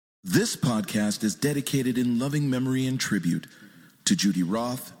This podcast is dedicated in loving memory and tribute to Judy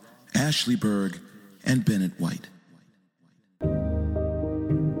Roth, Ashley Berg, and Bennett White.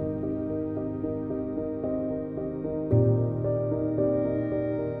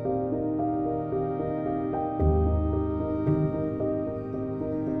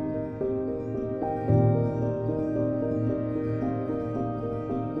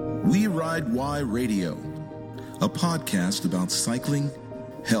 We Ride Y Radio, a podcast about cycling,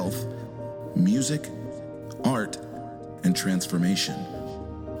 health, music, art, and transformation.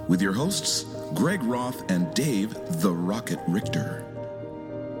 With your hosts, Greg Roth and Dave the Rocket Richter.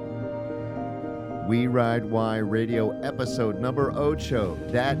 We Ride Y Radio episode number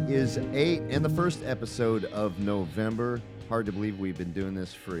 8. That is 8 and the first episode of November. Hard to believe we've been doing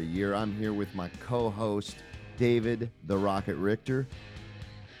this for a year. I'm here with my co-host, David the Rocket Richter.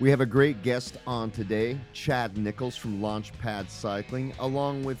 We have a great guest on today, Chad Nichols from Launchpad Cycling,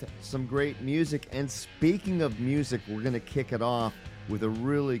 along with some great music. And speaking of music, we're going to kick it off with a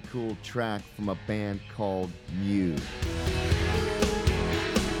really cool track from a band called Mew.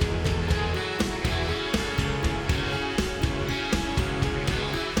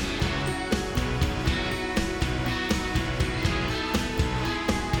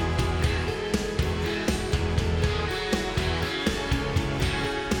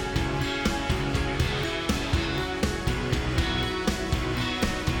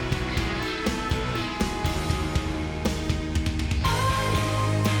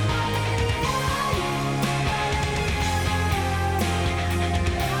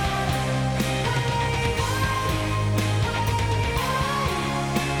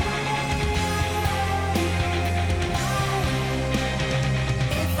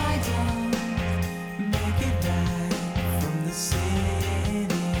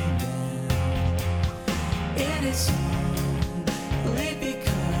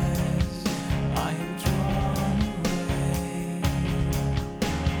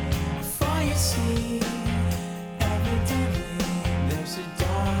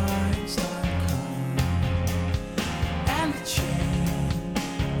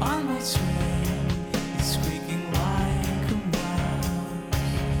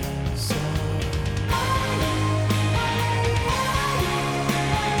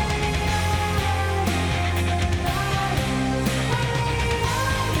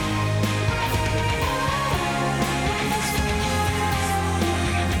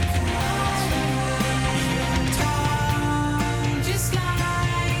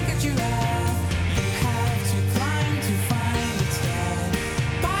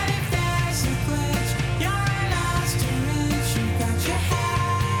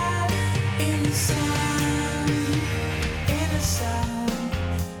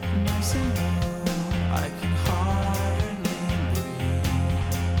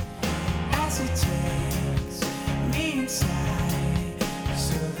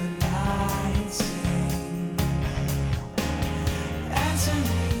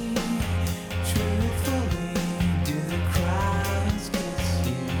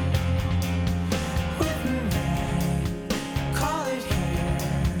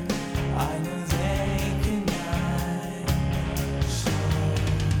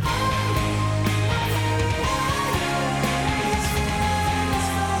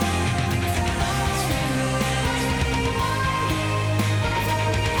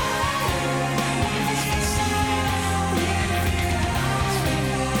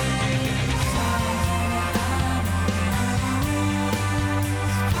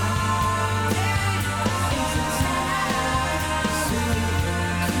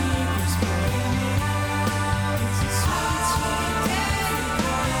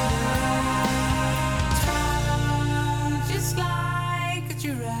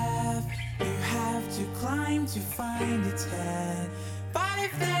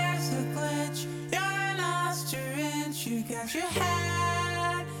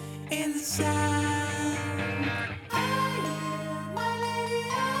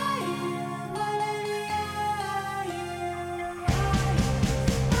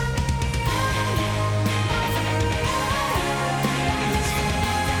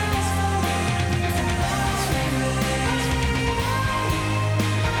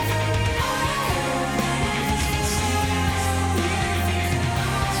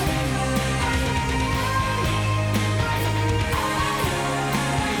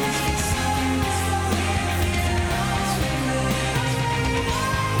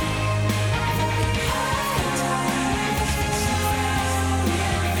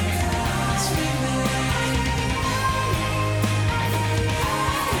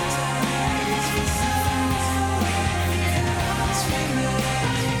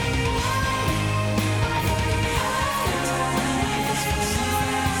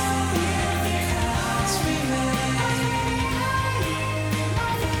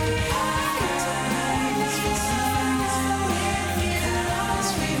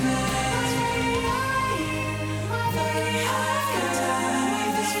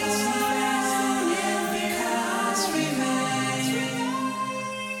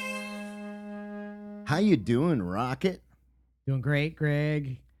 you doing, Rocket? Doing great,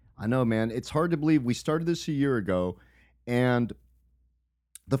 Greg. I know, man. It's hard to believe we started this a year ago, and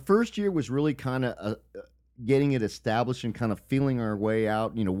the first year was really kind of getting it established and kind of feeling our way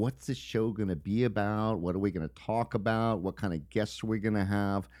out. You know, what's this show going to be about? What are we going to talk about? What kind of guests are we going to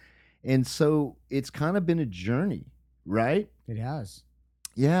have? And so it's kind of been a journey, right? It has.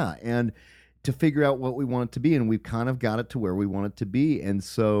 Yeah, and to figure out what we want it to be, and we've kind of got it to where we want it to be. And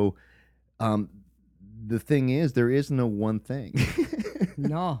so the thing is, there is no one thing.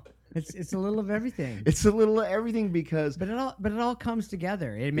 No, it's a little of everything. It's a little of everything because But it all comes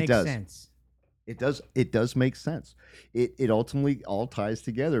together. It makes does. sense. it does make sense. It ultimately all ties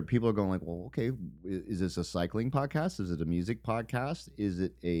together. People are going like, well, okay, is this a cycling podcast? Is it a music podcast? Is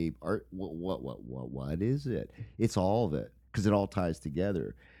it a art? What is it? It's all of it because it all ties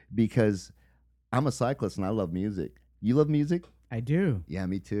together. Because I'm a cyclist and I love music. You love music? I do. Yeah,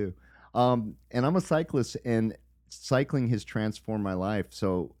 me too. And I'm a cyclist, and cycling has transformed my life.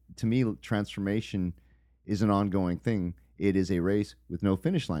 So to me, transformation is an ongoing thing. It is a race with no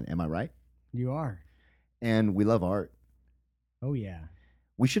finish line. Am I right? You are. And we love art. Oh, yeah.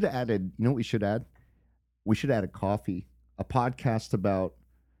 We should have added, you know what we should add? We should add a coffee, a podcast about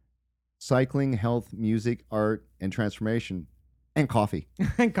cycling, health, music, art, and transformation, and coffee.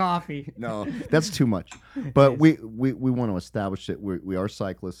 And coffee. No, that's too much. But we want to establish that we are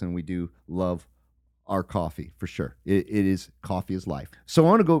cyclists and we do love our coffee for sure. It is coffee is life. So I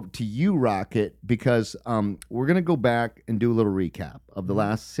want to go to you, Rocket, because we're going to go back and do a little recap of the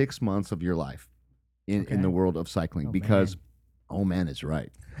last 6 months of your life in the world of cycling. Oh man is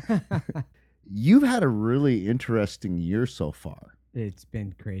right. You've had a really interesting year so far. It's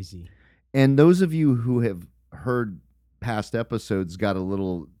been crazy. And those of you who have heard past episodes got a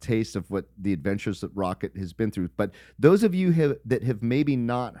little taste of what the adventures that Rocket has been through. But those of you that have maybe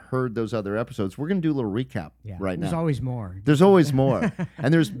not heard those other episodes, we're going to do a little recap right now. There's always more. There's always more.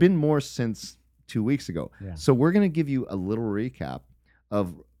 And there's been more since 2 weeks ago. Yeah. So we're going to give you a little recap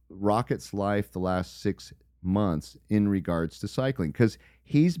of Rocket's life the last 6 months in regards to cycling, because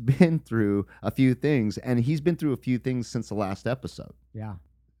he's been through a few things, and he's been through a few things since the last episode. Yeah.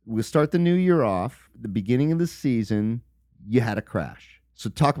 We'll start the new year off. The beginning of the season, you had a crash. So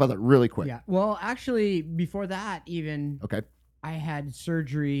talk about that really quick. Yeah. Well, actually, before that, even Okay. I had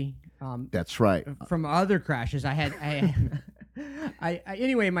surgery. That's right. From other crashes.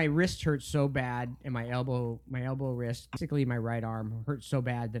 Anyway, my wrist hurt so bad, and my elbow wrist, basically my right arm, hurt so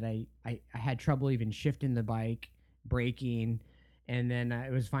bad that I had trouble even shifting the bike, braking, and then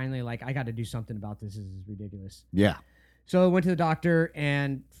it was finally like, I got to do something about this. This is ridiculous. Yeah. So I went to the doctor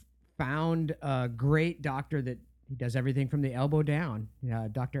and found a great doctor that he does everything from the elbow down,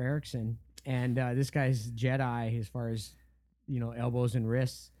 Dr. Erickson. And this guy's Jedi as far as, elbows and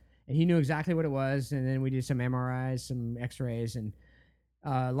wrists. And he knew exactly what it was. And then we did some MRIs, some x-rays. And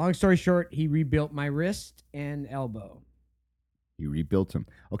long story short, he rebuilt my wrist and elbow. You rebuilt them.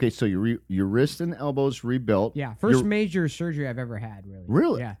 Okay, so your wrist and elbows rebuilt. Yeah, first major surgery I've ever had, really.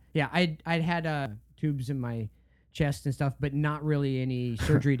 Really? Yeah. Yeah, I'd had tubes in my chest and stuff, but not really any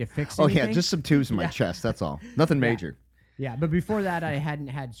surgery to fix anything. Yeah, just some tubes in my chest, that's all. Nothing major. Yeah, but before that, I hadn't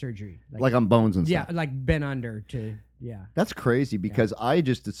had surgery. Like on bones and stuff. Yeah, like bent under to, That's crazy because I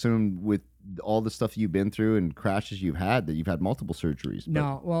just assumed with all the stuff you've been through and crashes you've had that you've had multiple surgeries.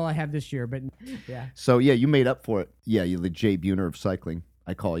 No, well, I have this year, but yeah. So, yeah, you made up for it. Yeah, you're the Jay Buhner of cycling.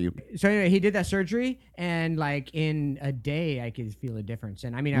 I call you. So anyway, he did that surgery, and like in a day, I could feel a difference.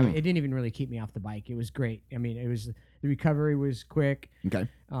 And I mean, it didn't even really keep me off the bike. It was great. I mean, the recovery was quick. Okay.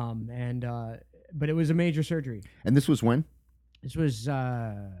 But it was a major surgery. And this was when? This was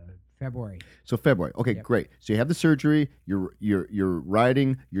February. So February. Okay, Yep. Great. So you have the surgery. You're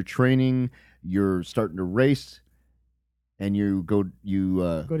riding. You're training. You're starting to race, and you go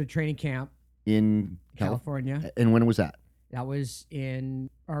to training camp in California. And when was that? That was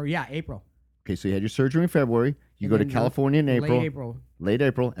April. Okay, so you had your surgery in February. You go to California in April. Late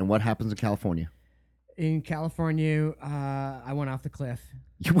April. And what happens in California? In California, I went off the cliff.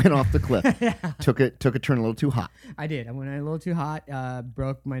 You went off the cliff. Yeah. Took a turn a little too hot. I did. I went a little too hot.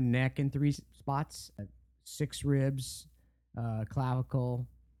 Broke my neck in 3 spots, 6 ribs, clavicle,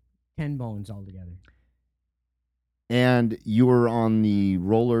 10 bones altogether. And you were on the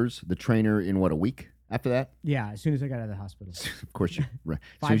rollers, the trainer, in what, a week after that? Yeah, as soon as I got out of the hospital. Of course, right.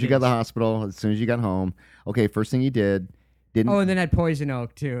 As 5 soon as you got to the days. hospital, as soon as you got home. Okay, first thing you didn't. Oh, and then I had poison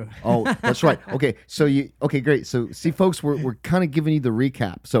oak too. Oh, that's right. Okay, so great. So see, folks, we're kind of giving you the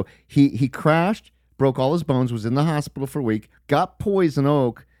recap. So he crashed, broke all his bones, was in the hospital for a week, got poison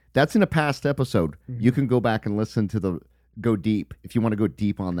oak. That's in a past episode. Mm-hmm. You can go back and listen to go deep, if you want to go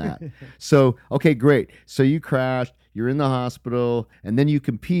deep on that. So, okay, great. So you crashed, you're in the hospital, and then you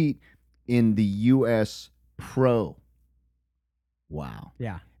compete in the U.S. Pro. Wow.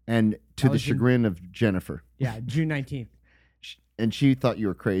 Yeah. And to the chagrin of Jennifer. Yeah, June 19th. And she thought you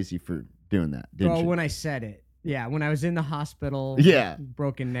were crazy for doing that, didn't she? Well, when I said it. Yeah, when I was in the hospital. Yeah.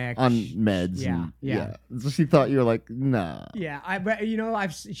 Broken neck. On meds. Yeah. So she thought you were like, nah. Yeah, but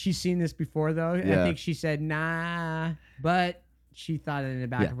she's seen this before though. Yeah. I think she said nah, but she thought in the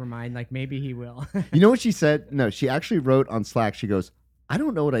back of her mind like maybe he will. You know what she said? No, she actually wrote on Slack. She goes, I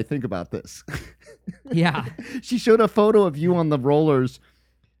don't know what I think about this. Yeah. She showed a photo of you on the rollers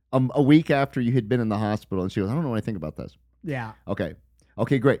a week after you had been in the hospital, and she goes, I don't know what I think about this. Yeah.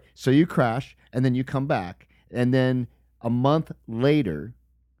 Okay, great. So you crash, and then you come back, and then a month later,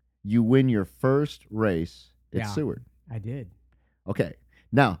 you win your first race at Seward. I did. Okay.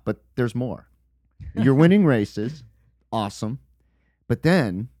 Now, but there's more. You're winning races. Awesome. But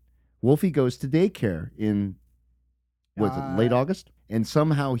then Wolfie goes to daycare in, was it late August? And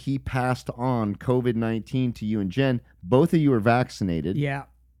somehow he passed on COVID-19 to you and Jen. Both of you are vaccinated. Yeah.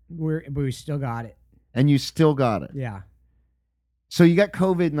 But we still got it. And you still got it. Yeah. So you got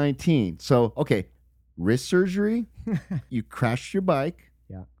COVID-19. So, okay, wrist surgery, you crashed your bike.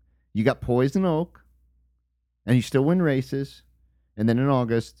 Yeah. You got poison oak, and you still win races. And then in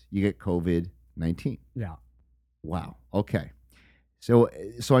August, you get COVID-19. Yeah. Wow. Okay. So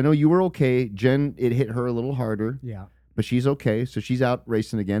I know you were okay. Jen, it hit her a little harder. Yeah. But she's okay. So she's out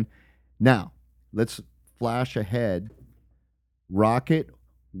racing again. Now, let's flash ahead. Rocket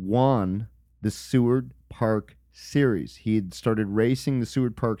won the Seward Park Series. He had started racing the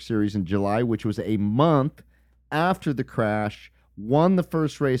Seward Park Series in July, which was a month after the crash, won the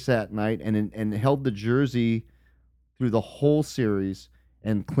first race that night, and held the jersey through the whole series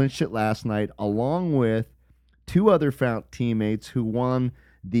and clinched it last night, along with two other teammates who won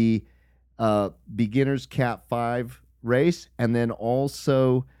the Beginners Cat 5 race, and then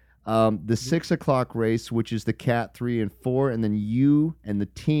also the 6 o'clock race, which is the Cat 3 and 4, and then you and the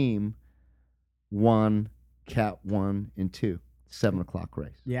team won Cat 1 and 2, 7 o'clock race.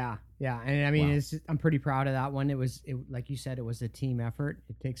 Yeah. And I mean, Wow. I'm pretty proud of that one. It was, like you said, it was a team effort.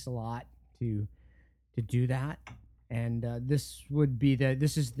 It takes a lot to do that. And this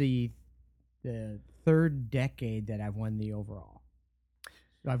is the third decade that I've won the overall.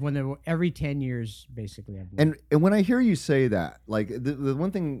 So I've won every 10 years, basically. I've won. And when I hear you say that, like the one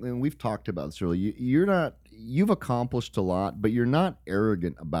thing, and we've talked about this earlier, you've accomplished a lot, but you're not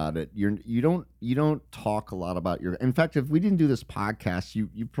arrogant about it. You don't talk a lot about in fact, if we didn't do this podcast,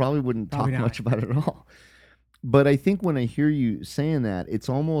 you probably wouldn't talk much about it at all. But I think when I hear you saying that, it's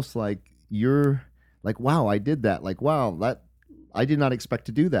almost like you're like, wow, I did that. Like, wow, I did not expect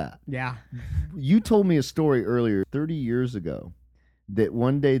to do that. Yeah. You told me a story earlier, 30 years ago, that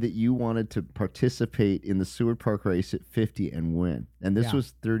one day that you wanted to participate in the Seward Park race at 50 and win. And this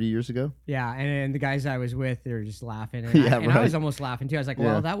was 30 years ago? Yeah, and the guys I was with, they were just laughing. And, Yeah, I was almost laughing too. I was like,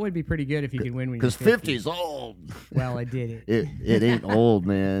 well, that would be pretty good if you could win when you're 50. Because 50's old. Well, I did it. It ain't old,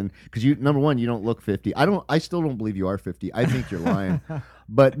 man. Because number one, you don't look 50. I still don't believe you are 50. I think you're lying.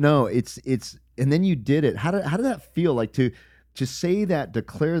 But no, it's and then you did it. How did that feel like to say that,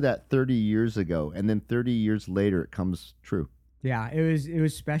 declare that 30 years ago, and then 30 years later it comes true? Yeah, it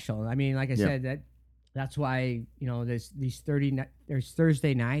was special. I mean, like I said, that's why, there's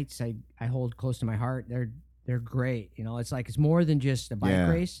Thursday nights I hold close to my heart. They're great. It's more than just a bike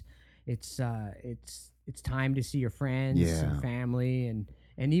race. It's time to see your friends and family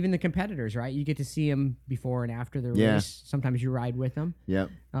and even the competitors, right? You get to see them before and after the race. Sometimes you ride with them. Yep.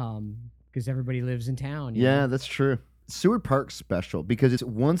 Because everybody lives in town. Yeah, that's true. Seward Park's special because it's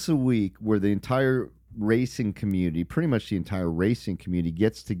once a week where the entire racing community, pretty much the entire racing community,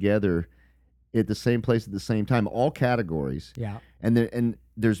 gets together at the same place at the same time, all categories. Yeah. And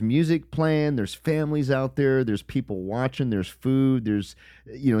there's music playing, there's families out there, there's people watching, there's food, there's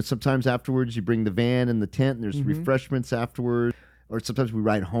sometimes afterwards you bring the van and the tent and there's refreshments afterwards, or sometimes we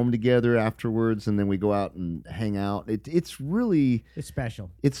ride home together afterwards and then we go out and hang out. It's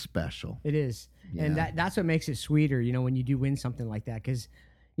special. It's special. It is. Yeah. And that's what makes it sweeter, when you do win something like that, cuz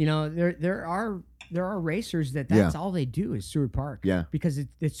there are racers that's all they do is Seward Park. Yeah. Because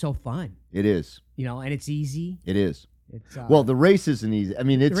it's so fun. It is. And it's easy. It is. It's well, the race isn't easy. I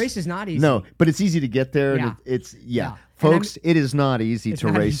mean, the race is not easy. No, but it's easy to get there. Yeah. And it's folks, it is not easy to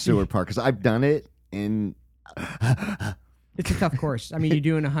race easy. Seward Park because I've done it and it's a tough course. I mean, you're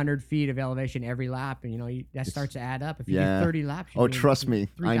doing 100 feet of elevation every lap, and that starts to add up. If you do 30 laps, trust me,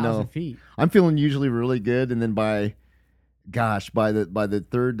 I know. 3,000 feet. I'm feeling usually really good, and then by gosh, by the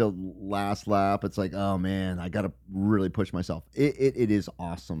third to last lap, it's like, oh man, I got to really push myself. It is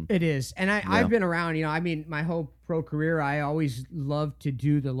awesome. It is. And I've been around, I mean, my whole pro career, I always loved to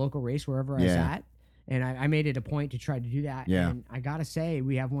do the local race wherever I was at. And I made it a point to try to do that. Yeah. And I got to say,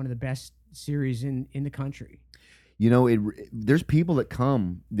 we have one of the best series in the country. You know, there's people that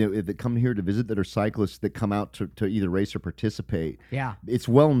come here to visit that are cyclists that come out to either race or participate. Yeah. It's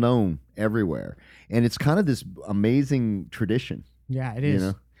well known everywhere. And it's kind of this amazing tradition. Yeah, it is. You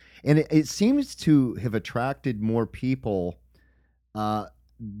know? And it seems to have attracted more people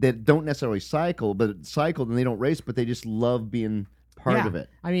that don't necessarily cycle, but cycle and they don't race, but they just love being part of it.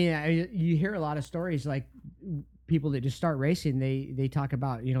 I mean, you hear a lot of stories like people that just start racing. They talk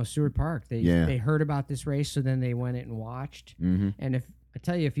about, Seward Park. They heard about this race, so then they went and watched. Mm-hmm. And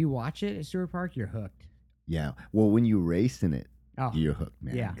if you watch it at Seward Park, you're hooked. Yeah. Well, when you race in it, you're hooked,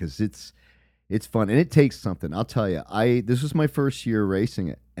 man. Yeah. Because it's fun and it takes something. I'll tell you. This was my first year racing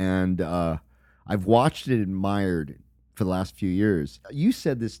it, and I've watched it, admired for the last few years. You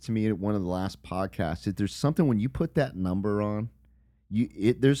said this to me at one of the last podcasts, that there's something when you put that number on,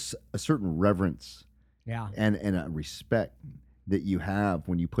 there's a certain reverence, and a respect that you have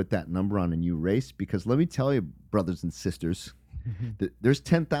when you put that number on and you race. Because let me tell you, brothers and sisters, that there's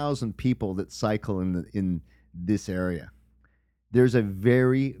 10,000 people that cycle in this area. There's a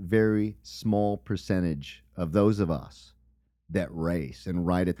very, very small percentage of those of us that race and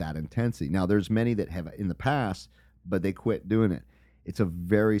ride at that intensity. Now, there's many that have in the past, but they quit doing it. It's a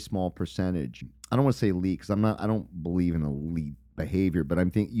very small percentage. I don't want to say elite because I don't believe in elite behavior, but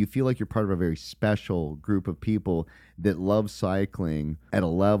you feel like you're part of a very special group of people that love cycling at a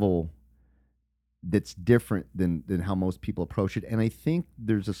level that's different than how most people approach it. And I think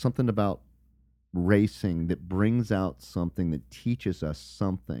there's something about racing that brings out something that teaches us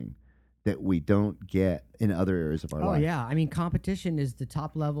something that we don't get in other areas of our life. Oh, yeah. I mean, competition is the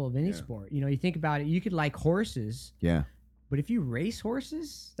top level of any sport. You think about it, you could like horses. Yeah. But if you race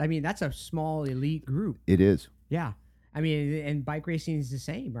horses, I mean, that's a small elite group. It is. Yeah. I mean, and bike racing is the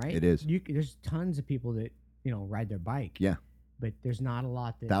same, right? It is. There's tons of people that, ride their bike. Yeah. But there's not a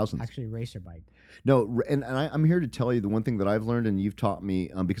lot that Thousands. actually race their bike. No, and I'm here to tell you the one thing that I've learned, and you've taught me,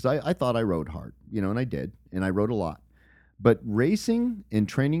 because I thought I rode hard, and I did, and I rode a lot. But racing and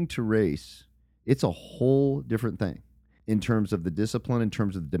training to race, it's a whole different thing in terms of the discipline, in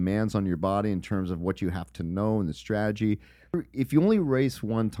terms of the demands on your body, in terms of what you have to know and the strategy. If you only race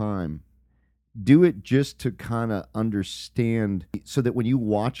one time, do it just to kind of understand, so that when you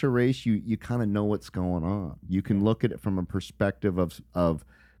watch a race, you kind of know what's going on. You can look at it from a perspective of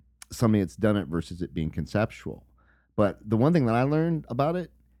somebody that's done it versus it being conceptual. But the one thing that I learned about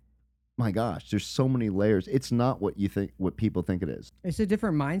it, my gosh, there's so many layers. It's not what people think it is. It's a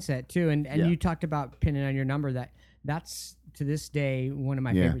different mindset too. And you talked about pinning on your number. That's to this day one of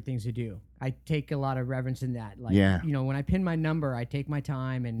my favorite things to do. I take a lot of reverence in that. Like, when I pin my number, I take my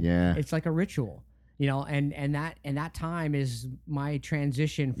time, and it's like a ritual. And that time is my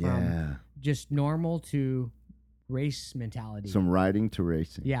transition from just normal to race mentality. Some riding to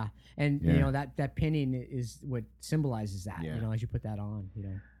racing. Yeah. And that pinning is what symbolizes that, as you put that on,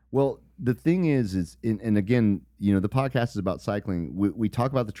 Well, the thing is and again, the podcast is about cycling. We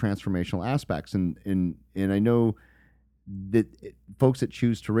talk about the transformational aspects, and I know that folks that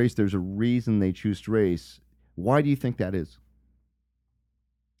choose to race, there's a reason they choose to race. Why do you think that is?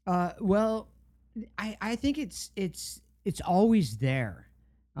 Well, I think it's always there,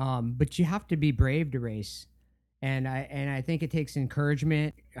 but you have to be brave to race, and I think it takes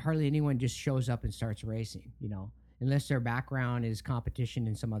encouragement. Hardly anyone just shows up and starts racing, unless their background is competition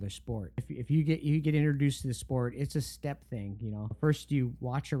in some other sport. If you get introduced to the sport, it's a step thing, First you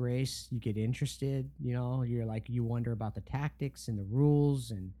watch a race, you get interested, you're like, you wonder about the tactics and the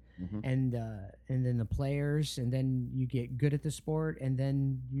rules and then the players, and then you get good at the sport, and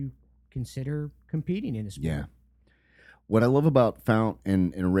then you consider competing in the sport. Yeah. What I love about Fount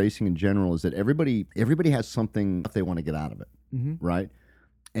and racing in general is that everybody has something they want to get out of it, right?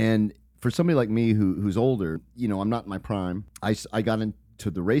 And for somebody like me who's older, I'm not in my prime. I got into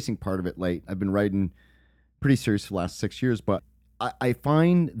the racing part of it late. I've been riding pretty serious for the last 6 years, but I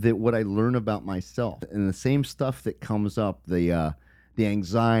find that what I learn about myself and the same stuff that comes up, the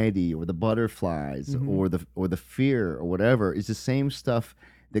anxiety or the butterflies or the fear or whatever, is the same stuff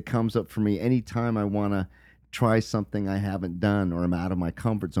that comes up for me anytime I want to try something I haven't done or I'm out of my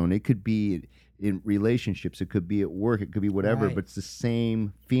comfort zone. It could be in relationships, it could be at work, it could be whatever, but it's the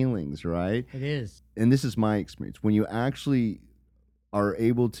same feelings, right? It is. And this is my experience. When you actually are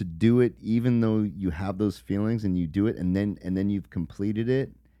able to do it, even though you have those feelings and you do it and then you've completed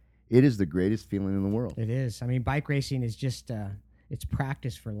it, It is the greatest feeling in the world. It is. I mean, bike racing is just it's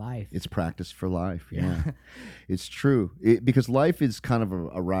practice for life. It's practice for life. Yeah, it's true. Because life is kind of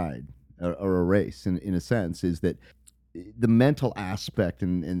a ride or a race in a sense, is that the mental aspect,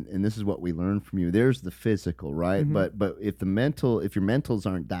 and this is what we learned from you. There's the physical, right? Mm-hmm. But if your mentals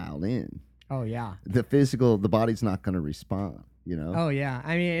aren't dialed in, Oh yeah. the body's not going to respond. You know. Oh yeah.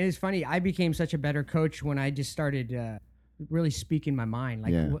 I mean, it's funny. I became such a better coach when I just started really speaking my mind,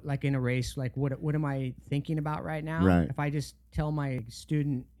 like like in a race, like what am I thinking about right now? Right. If I just tell my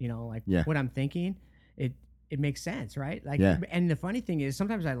student, like what I'm thinking, it makes sense, right? Like, and the funny thing is,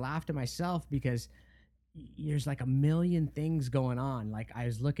 sometimes I laugh to myself because there's like a million things going on. Like I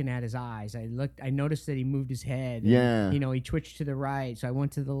was looking at his eyes. I noticed that he moved his head. And, he twitched to the right. So I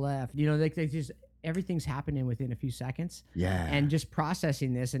went to the left. Like they just, everything's happening within a few seconds. Yeah. And just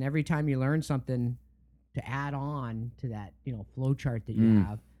processing this. And every time you learn something to add on to that, flow chart that you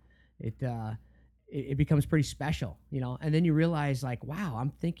have, it becomes pretty special, and then you realize like, wow,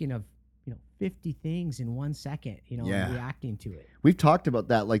 I'm thinking of, 50 things in 1 second, and reacting to it. We've talked about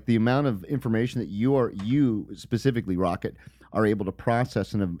that, like the amount of information that you specifically, Rocket, are able to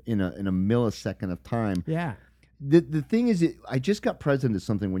process in a millisecond of time. Yeah. The thing is, I just got present to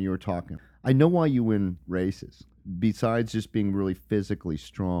something when you were talking. I know why you win races, besides just being really physically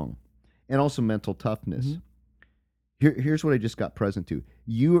strong, and also mental toughness. Mm-hmm. Here's what I just got present to: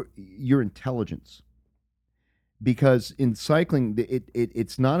 your intelligence. Because in cycling,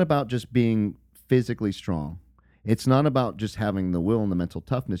 it's not about just being physically strong. It's not about just having the will and the mental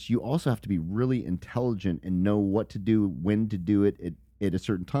toughness. You also have to be really intelligent and know what to do, when to do it at a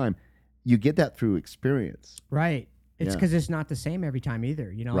certain time. You get that through experience. Right. It's because it's not the same every time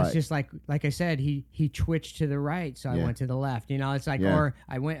either. Right. It's just like I said, he twitched to the right, so I went to the left. It's like, or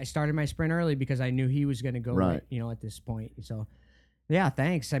I started my sprint early because I knew he was going to go right, at this point. So yeah,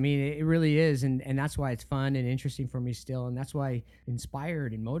 thanks. I mean, it really is, and that's why it's fun and interesting for me still, and that's why I'm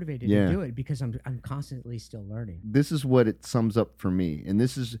inspired and motivated to do it, because I'm constantly still learning. This is what it sums up for me, and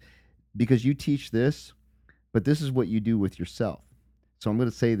this is because you teach this, but this is what you do with yourself. So I'm going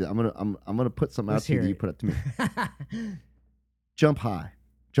to say that I'm going to put something out to you that you put up to me. Jump high.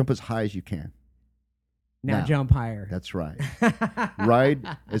 Jump as high as you can. Now jump higher. That's right. Ride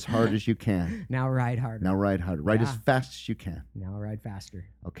as hard as you can. Now ride harder. Now ride harder. Ride as fast as you can. Now ride faster.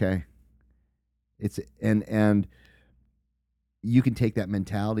 Okay. It's and you can take that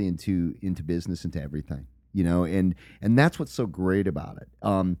mentality into business, into everything, and that's what's so great about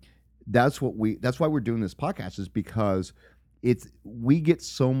it. That's why we're doing this podcast, is because we get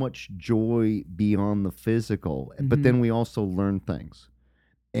so much joy beyond the physical, but then we also learn things.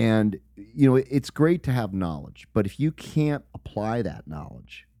 And, it's great to have knowledge, but if you can't apply that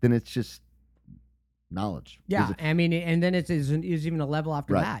knowledge, then it's just knowledge. Yeah, I mean, and then it's even a level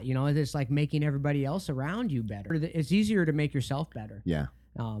after that, it's like making everybody else around you better. It's easier to make yourself better. Yeah.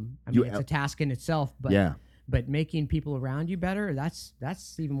 I mean, it's a task in itself, but making people around you better, that's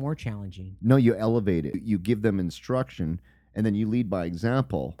even more challenging. No, you elevate it. You give them instruction, and then you lead by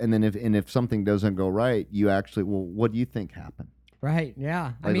example. And then if something doesn't go right, you actually, well, what do you think happened? Right.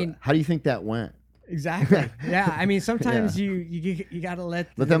 Yeah. I mean, how do you think that went? Exactly. Yeah. I mean, sometimes you got to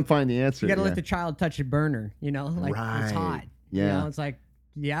let them find the answer. You got to let the child touch a burner, like it's hot. Yeah. It's like,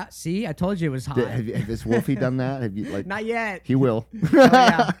 yeah, see, I told you it was hot. Has Wolfie done that? Have you Not yet. He will.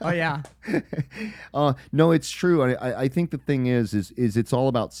 Oh yeah. No, it's true. I think the thing is it's all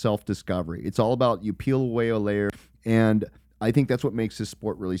about self-discovery. It's all about you peel away a layer, and I think that's what makes this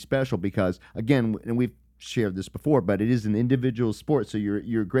sport really special, because again, and we've shared this before, but it is an individual sport, so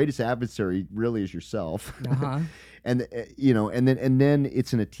your greatest adversary really is yourself. And and then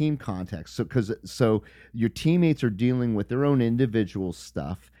it's in a team context, so your teammates are dealing with their own individual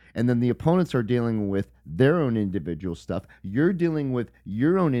stuff, and then the opponents are dealing with their own individual stuff. You're dealing with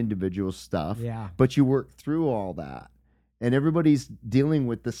your own individual stuff, but you work through all that, and everybody's dealing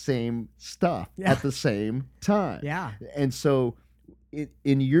with the same stuff at the same time. And so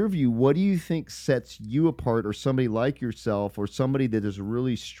in your view, what do you think sets you apart, or somebody like yourself, or somebody that is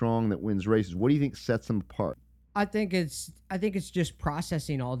really strong that wins races? What do you think sets them apart? I think it's just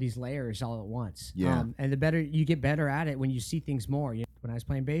processing all these layers all at once. Yeah. And the better you get better at it when you see things more. When I was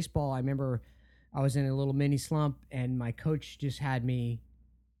playing baseball, I remember I was in a little mini slump, and my coach just had me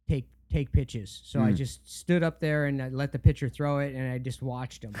take pitches. So I just stood up there and I let the pitcher throw it, and I just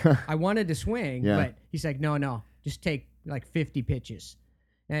watched him. I wanted to swing, but he's like, no, just take like 50 pitches.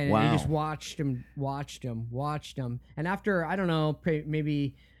 And I just watched him. And after, I don't know,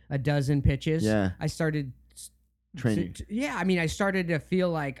 maybe a dozen pitches, I started training. I mean, I started to feel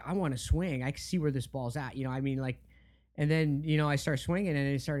like I want to swing. I can see where this ball's at, I mean, like, And then, I started swinging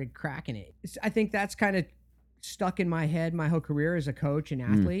and I started cracking it. I think that's kind of stuck in my head my whole career as a coach and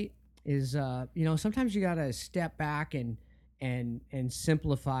athlete is, sometimes you got to step back and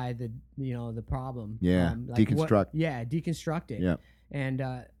simplify the problem. Yeah. Deconstruct. Deconstruct it. Yeah. And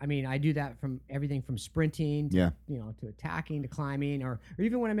I do that from everything from sprinting to, to attacking to climbing, or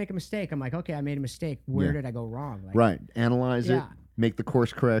even when I make a mistake, I'm like, okay, I made a mistake. Where did I go wrong? Like, right. Analyze it. Make the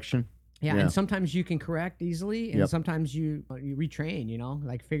course correction. Yeah, and sometimes you can correct easily, and sometimes you retrain.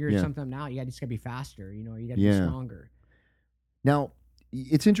 Like figure something out. You just gotta be faster. You gotta be stronger. Now,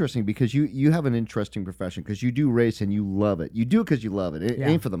 it's interesting because you have an interesting profession because you do race and you love it. You do it because you love it. It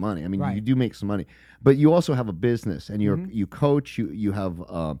ain't for the money. I mean, you do make some money, but you also have a business and you coach. You have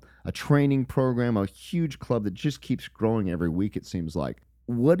a training program, a huge club that just keeps growing every week. It seems like.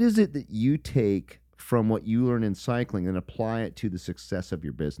 What is it that you take from what you learn in cycling and apply it to the success of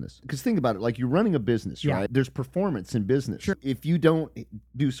your business? Because think about it, like you're running a business, right? There's performance in business. Sure. If you don't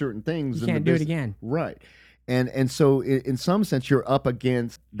do certain things, you can't do it again. Right. And so in some sense, you're up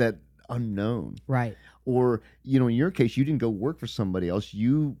against that unknown. Right. Or, in your case, you didn't go work for somebody else.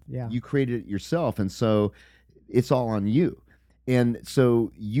 You created it yourself. And so it's all on you. And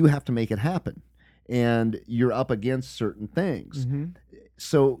so you have to make it happen. And you're up against certain things. Mm-hmm.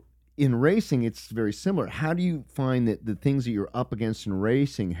 So in racing, it's very similar. How do you find that the things that you're up against in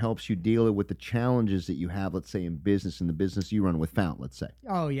racing helps you deal with the challenges that you have, let's say, in the business you run with Fount, let's say?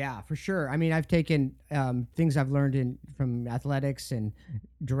 Oh, yeah, for sure. I mean, I've taken things I've learned from athletics and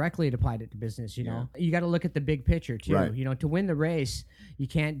directly applied it to business, you know. You got to look at the big picture, too. Right. To win the race, you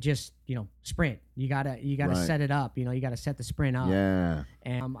can't just, sprint. You gotta set it up. You got to set the sprint up. Yeah.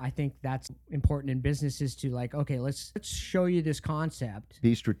 And I think that's important in businesses to okay, let's show you this concept.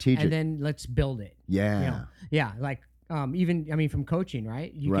 Be strategic. And then let's build it. Yeah. Even from coaching,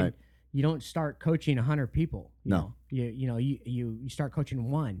 right? You don't start coaching 100 people. You start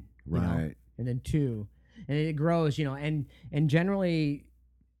coaching one. Right. And then two, and it grows. And generally,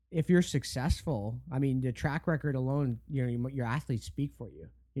 if you're successful, I mean, the track record alone, your athletes speak for you.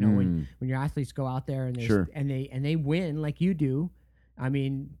 When your athletes go out there and they win like you do, I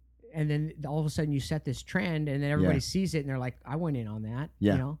mean, and then all of a sudden you set this trend, and then everybody sees it and they're like, I went in on that,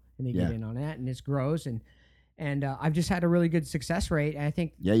 and they get in on that, and it grows, and I've just had a really good success rate. And I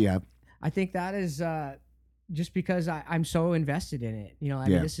think you have. I think that is just because I'm so invested in it. I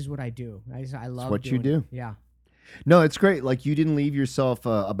mean, this is what I do. I love what doing you do. It. Yeah. No, it's great. Like, you didn't leave yourself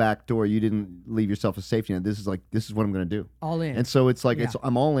a back door. You didn't leave yourself a safety net. This is what I'm going to do. All in. And so it's like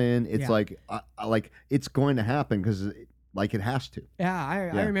I'm all in. It's like it's going to happen because it has to. Yeah,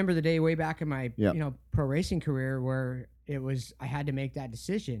 I remember the day way back in my pro racing career where it was I had to make that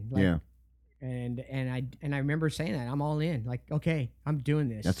decision. And I remember saying that I'm all in. Like, okay, I'm doing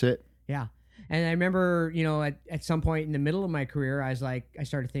this. That's it. Yeah. And I remember, at some point in the middle of my career, I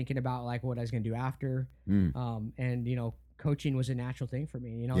started thinking about what I was going to do after. And, coaching was a natural thing for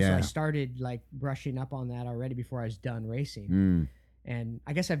me, so I started brushing up on that already before I was done racing. And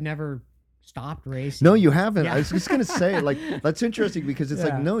I guess I've never stopped racing. No, you haven't. I was just going to say, that's interesting because it's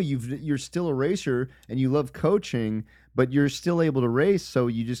no, you're still a racer and you love coaching, but you're still able to race. So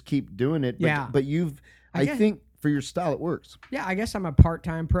you just keep doing it. But I think for your style, it works. Yeah, I guess I'm a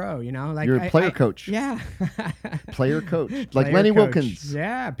part-time pro, You're a player coach. Yeah. Player coach. Player Lenny coach. Wilkins.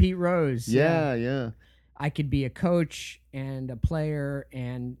 Yeah, Pete Rose. Yeah. I could be a coach and a player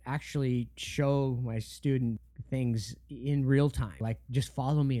and actually show my student things in real time. Just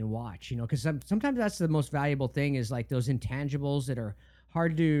follow me and watch, because sometimes that's the most valuable thing is those intangibles that are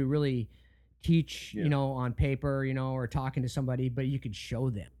hard to really teach, on paper, or talking to somebody, but you could show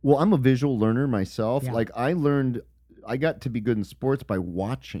them. Well, I'm a visual learner myself. Yeah. I got to be good in sports by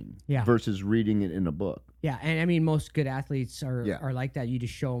watching versus reading it in a book. Yeah, and I mean, most good athletes are like that. You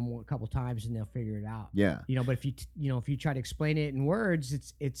just show them a couple times and they'll figure it out. Yeah. But if you try to explain it in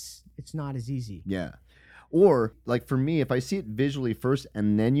words, it's not as easy. Yeah. Or for me, if I see it visually first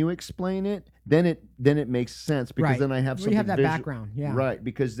and then you explain it, then it makes sense because then I have something. You have that background, yeah. Right,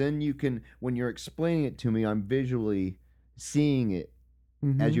 because then you can, when you're explaining it to me, I'm visually seeing it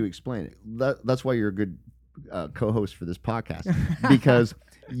as you explain it. That's why you're a good co-host for this podcast because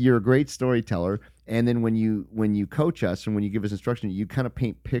you're a great storyteller. And then when you coach us and when you give us instruction, you kind of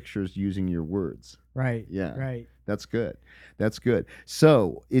paint pictures using your words. Right. Yeah. Right. That's good.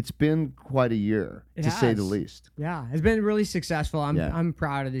 So it's been quite a year, to say the least. Yeah, it's been really successful. I'm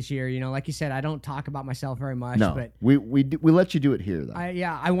proud of this year. Like you said, I don't talk about myself very much. No, but we let you do it here, though.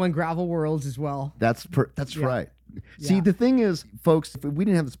 I won Gravel Worlds as well. That's right. See, the thing is, folks, if we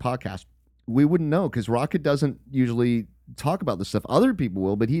didn't have this podcast, we wouldn't know because Rocket doesn't usually talk about this stuff. Other people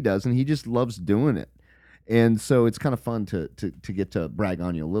will, but he doesn't. He just loves doing it. And so it's kind of fun to get to brag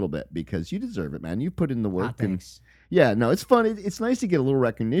on you a little bit because you deserve it, man. You put in the work. Thanks. Yeah, no, it's fun. It's nice to get a little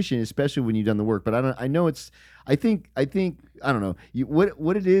recognition, especially when you've done the work. But I think I don't know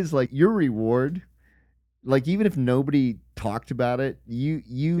what it is like. Your reward, like even if nobody talked about it, you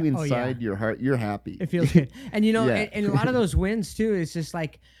inside your heart, you're happy. It feels good, and Yeah. and a lot of those wins too. It's just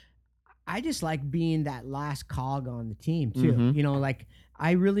like I just like being that last cog on the team too. Mhm. Like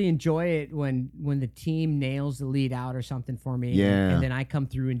I really enjoy it when the team nails the lead out or something for me, Yeah. and then I come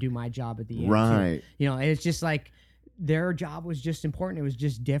through and do my job at the end. Right. Too. And it's just like. Their job was just important. It was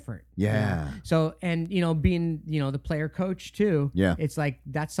just different. Yeah. So, and, being, the player coach too. Yeah. It's like,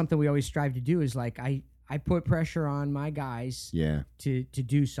 that's something we always strive to do is like, I put pressure on my guys Yeah. to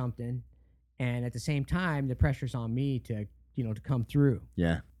do something. And at the same time, the pressure's on me to come through.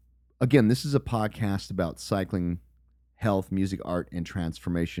 Yeah. Again, this is a podcast about cycling, health, music, art, and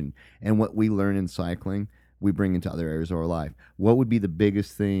transformation. And what we learn in cycling, we bring into other areas of our life. What would be the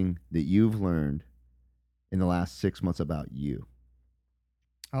biggest thing that you've learned in the last 6 months about you?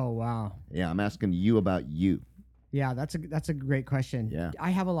 Oh, wow. Yeah, I'm asking you about you. Yeah, that's a great question. Yeah. I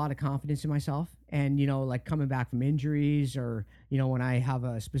have a lot of confidence in myself, and like coming back from injuries or when I have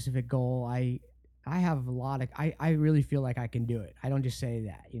a specific goal, I have a lot of I really feel like I can do it. I don't just say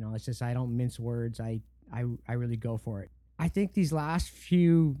that. It's just I don't mince words. I really go for it. I think these last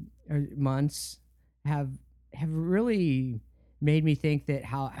few months have really made me think that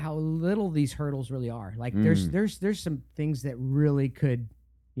how little these hurdles really are. Like there's some things that really could,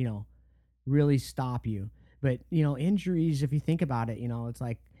 really stop you. But, injuries, if you think about it, it's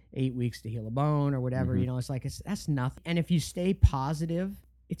like 8 weeks to heal a bone or whatever, it's like, that's nothing. And if you stay positive,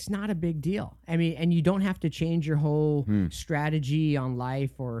 it's not a big deal. I mean, and you don't have to change your whole strategy on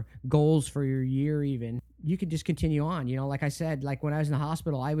life or goals for your year even. You can just continue on, like I said, like when I was in the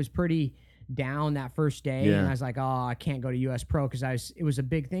hospital, I was pretty down that first day, and I was like, oh, I can't go to US Pro because it was a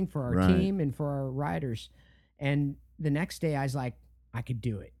big thing for our team and for our riders. And the next day I was like, I could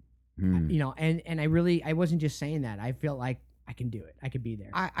do it. And I wasn't just saying that. I felt like I can do it. I could be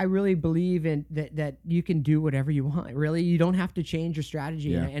there. I really believe in that you can do whatever you want. Really, you don't have to change your strategy.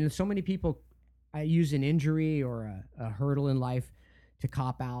 Yeah. And so many people use an injury or a hurdle in life to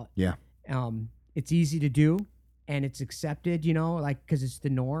cop out. Yeah. It's easy to do. And it's accepted, because it's the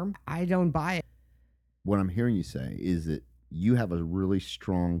norm. I don't buy it. What I'm hearing you say is that you have a really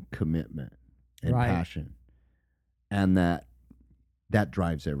strong commitment and passion, and that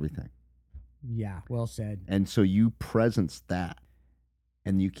drives everything. Yeah, well said. And so you presence that,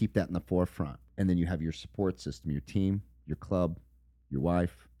 and you keep that in the forefront. And then you have your support system, your team, your club, your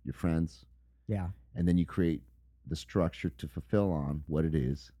wife, your friends. Yeah. And then you create the structure to fulfill on what it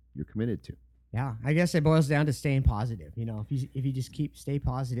is you're committed to. Yeah, I guess it boils down to staying positive. If you just stay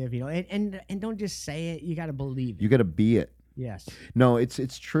positive, and don't just say it. You got to believe it. You got to be it. Yes. No,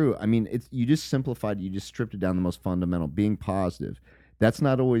 it's true. I mean, you just simplified. You just stripped it down the most fundamental. Being positive. That's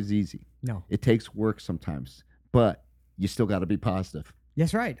not always easy. No. It takes work sometimes, but you still got to be positive.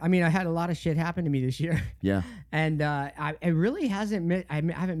 That's right. I mean, I had a lot of shit happen to me this year. Yeah. And it really hasn't. I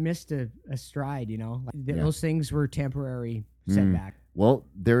haven't missed a stride. Those things were temporary setback. Well,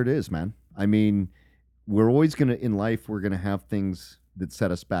 there it is, man. I mean, we're always in life, we're going to have things that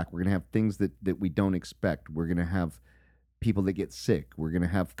set us back. We're going to have things that we don't expect. We're going to have people that get sick. We're going to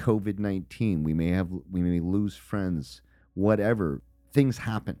have COVID-19. We may lose friends, whatever. Things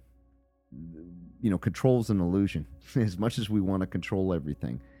happen. Control's an illusion. As much as we want to control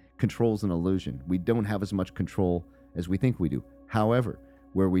everything, control's an illusion. We don't have as much control as we think we do. However,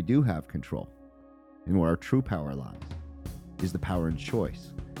 where we do have control and where our true power lies is the power in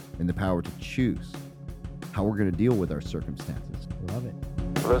choice. And the power to choose how we're going to deal with our circumstances. Love it.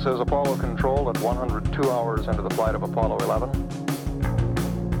 This is Apollo Control at 102 hours into the flight of Apollo 11.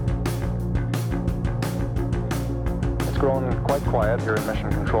 It's grown quite quiet here in Mission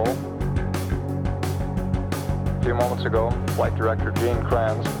Control. A few moments ago, Flight Director Gene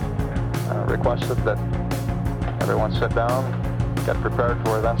Kranz requested that everyone sit down, get prepared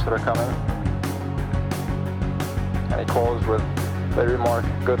for events that are coming. And he closed with the remark,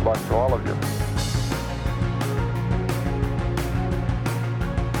 good luck to all of you.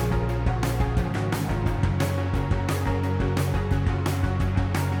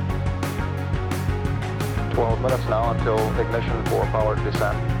 Minutes now until ignition for powered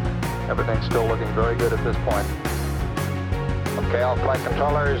descent. Everything's still looking very good at this point. Okay, all flight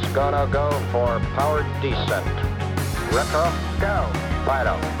controllers, go for powered descent. Retro, go.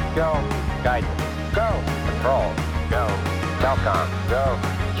 Fido, go. Guidance, go. Control, go. Telcom, go.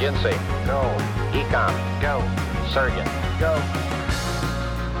 Jinsei, go. Ecom, go. Surgeon, go.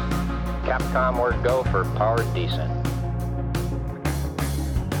 Capcom word go for powered descent.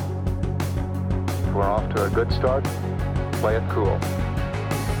 We're off to a good start. Play it cool.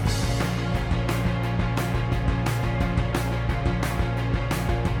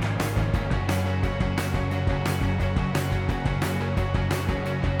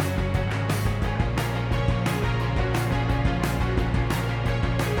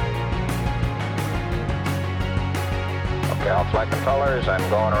 Okay, all flight controllers, I'm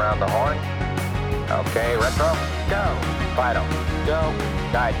going around the horn. Okay, retro, go. Fido, go.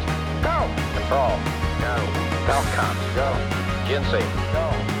 Guidance, go. Control, go. Telcom, go. GNC, go.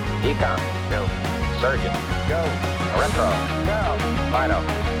 Econ, go. Surgeon, go. Retro, go. Fido,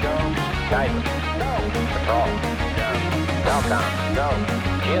 go. Guidance, go. Control, go. Telcom, go.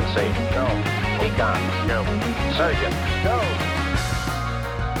 GNC, go. Econ, go. Surgeon, go.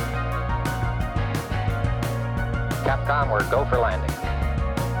 Capcom, we're go for landing.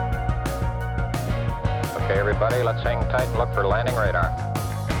 Okay, everybody, let's hang tight and look for landing radar.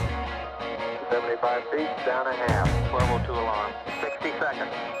 75 feet, down a half. 1202 alarm. 60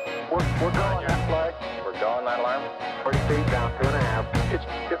 seconds. We're going that flag. We're going that alarm. 40 feet, down 2.5.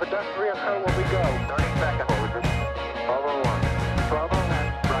 If it does reoccur, will we go? 30 seconds. 1201. 1201.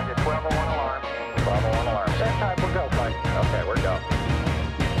 Roger, 1201 alarm. 1201 alarm. Same time, we'll go, flight. Okay, we're go.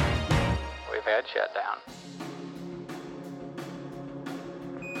 We've had shutdown.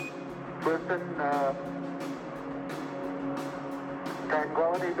 Listen,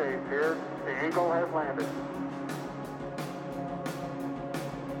 Tranquility Base here. The Eagle has landed.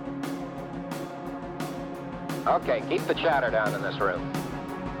 Okay, keep the chatter down in this room.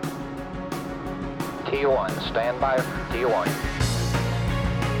 T1, stand by for T1.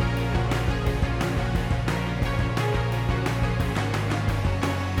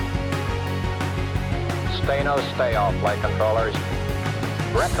 Stay no stay all flight controllers.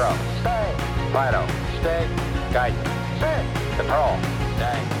 Retro, stay. Fido, stay. Guidance, stay. Control,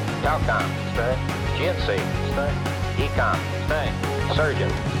 stay. Telcom, stay. GNC, stay. Econ, stay.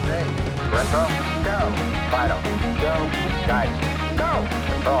 Surgeon, stay. Retro, go. Fido, go. Guidance, go.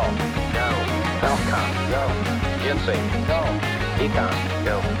 Control, go. Telcom, go. GNC, go. Econ,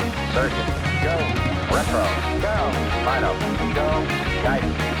 go. Surgeon, go. Retro, go. Fido, go.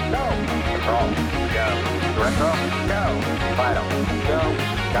 Guidance, go. Control, go. Retro, go. Fido, go.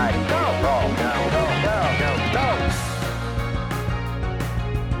 Guidance, go. Control, go. Go, go, go, go.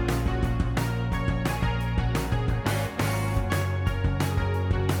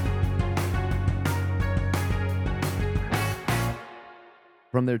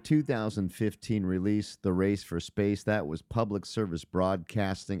 From their 2015 release, The Race for Space, that was Public Service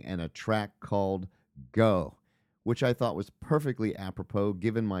Broadcasting and a track called Go, which I thought was perfectly apropos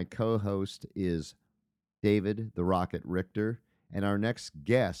given my co-host is David the Rocket Richter, and our next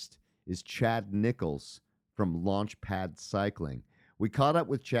guest is Chad Nichols from Launchpad Cycling. We caught up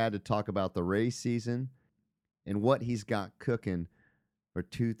with Chad to talk about the race season and what he's got cooking for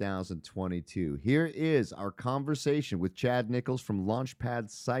 2022. Here is our conversation with Chad Nichols from Launchpad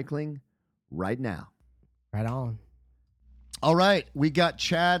Cycling right now. Right on. All right, we got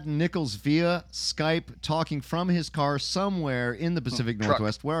Chad Nichols via Skype talking from his car somewhere in the Pacific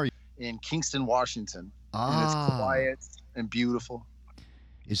Northwest. Where are you? In Kingston, Washington. Ah. And it's quiet and beautiful.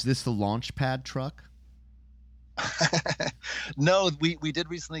 Is this the Launchpad truck? No, we did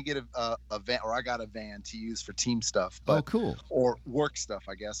recently get a van, or I got a van to use for team stuff. But, oh, cool. Or work stuff,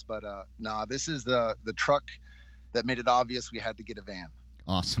 I guess. But nah, this is the truck that made it obvious we had to get a van.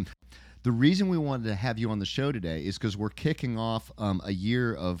 Awesome. The reason we wanted to have you on the show today is because we're kicking off a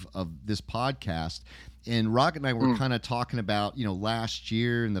year of this podcast. And Rocket and I were kind of talking about, last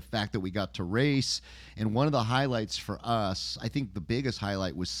year and the fact that we got to race. And one of the highlights for us, I think the biggest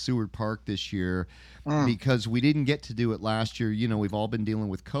highlight was Seward Park this year because we didn't get to do it last year. We've all been dealing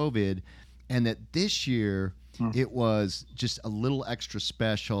with COVID. And that this year it was just a little extra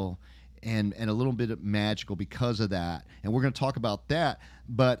special and a little bit magical because of that. And we're going to talk about that.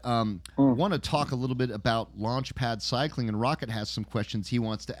 But want to talk a little bit about Launchpad Cycling. And Rocket has some questions he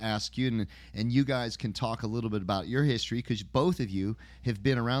wants to ask you. And you guys can talk a little bit about your history because both of you have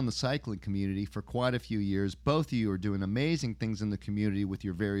been around the cycling community for quite a few years. Both of you are doing amazing things in the community with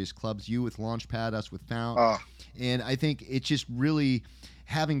your various clubs. You with Launchpad, us with Fount. And I think it's just really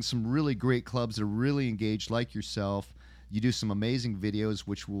having some really great clubs that are really engaged like yourself. You do some amazing videos,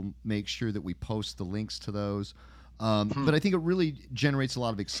 which we'll make sure that we post the links to those. But I think it really generates a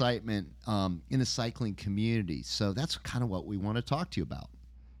lot of excitement in the cycling community. So that's kind of what we want to talk to you about.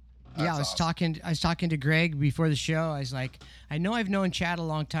 Yeah, I was talking to Greg before the show. I was like, I know I've known Chad a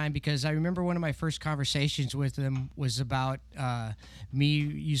long time because I remember one of my first conversations with him was about me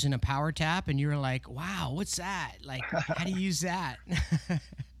using a power tap, and you were like, "Wow, what's that? Like, how do you use that?"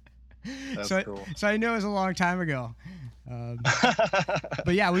 That's cool. So I know it was a long time ago.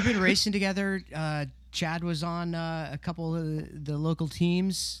 But yeah, we've been racing together. Chad was on a couple of the local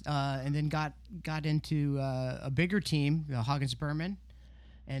teams, and then got into a bigger team, Hoggins Berman,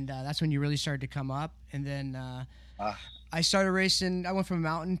 and that's when you really started to come up. And then I started racing. I went from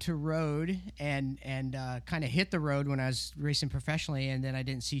mountain to road, and kind of hit the road when I was racing professionally. And then I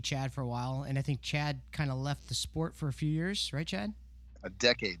didn't see Chad for a while, and I think Chad kind of left the sport for a few years, right, Chad? A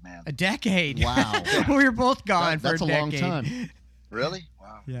decade, man. A decade. Wow. We were both gone for a That's a decade. long time. Really?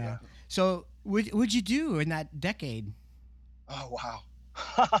 Wow. Yeah. So what'd you do in that decade? Oh wow.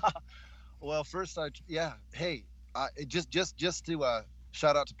 Well, first hey, just to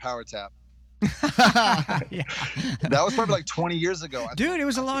shout out to Power Tap. Yeah. That was probably like 20 years ago. Dude, it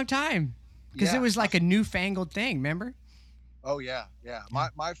was a long time because Yeah. it was like a newfangled thing. Remember? Oh yeah.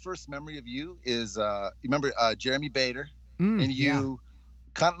 My first memory of you is you remember Jeremy Bader and yeah. you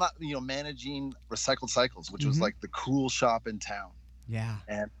kind of managing Recycled Cycles, which was like the cool shop in town. Yeah.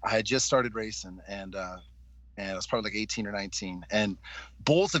 And I had just started racing, and I was probably like 18 or 19, and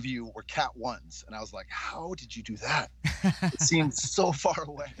both of you were Cat 1s, and I was like, how did you do that? It seemed so far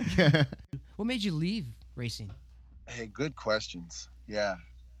away. What made you leave racing? Hey, good questions. Yeah.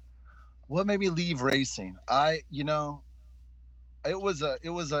 What made me leave racing? It was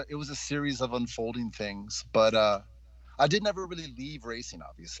a series of unfolding things, but I did never really leave racing,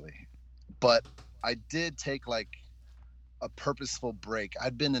 obviously, but I did take like a purposeful break.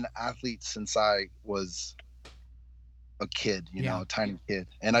 I'd been an athlete since I was a kid, a tiny kid,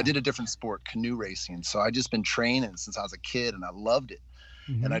 and I did a different sport, canoe racing. So I just been training since I was a kid, and I loved it.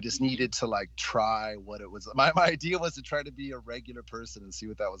 And I just needed to like try what it was. My idea was to try to be a regular person and see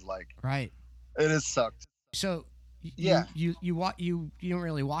what that was like. Right. It has sucked. So Yeah. you don't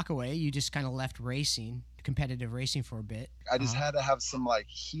really walk away. You just kind of left racing, competitive racing for a bit. I just had to have some like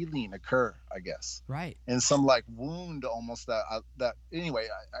healing occur, I guess. Right. And some like wound almost that anyway,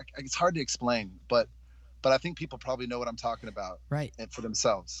 it's hard to explain, but I think people probably know what I'm talking about. Right. And for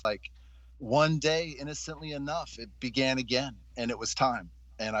themselves, like one day, innocently enough, it began again, and it was time.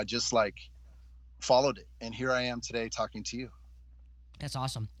 And I just like followed it. And here I am today talking to you. That's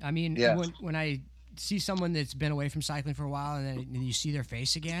awesome. I mean, Yeah. when I see someone that's been away from cycling for a while and then you see their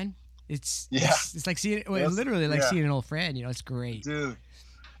face again, it's like seeing literally like seeing an old friend, it's great. Dude.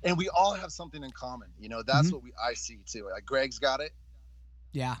 And we all have something in common. That's what I see too. Like Greg's got it.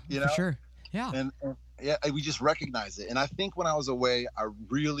 Yeah, You for know? sure. Yeah. And we just recognize it. And I think when I was away, I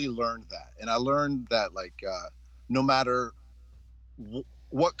really learned that. And I learned that like no matter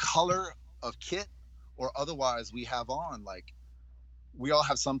what color of kit or otherwise we have on, like we all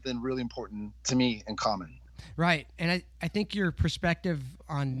have something really important to me in common. Right. And I think your perspective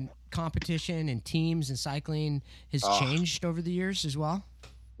on competition and teams and cycling has changed over the years as well.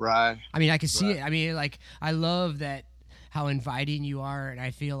 Right. I mean, I can see it. I mean, like, I love that how inviting you are. And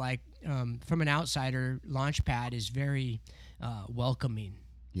I feel like from an outsider, Launchpad is very welcoming.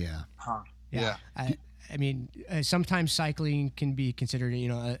 Yeah. Huh. Yeah. I mean, sometimes cycling can be considered,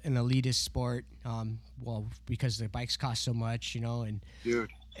 an elitist sport. Well, because the bikes cost so much, and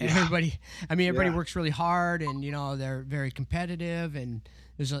Dude. everybody works really hard, and they're very competitive, and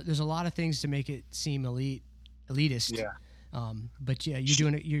there's a lot of things to make it seem elitist. Yeah. But yeah,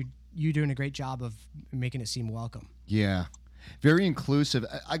 you're doing a great job of making it seem welcome. Yeah. Very inclusive.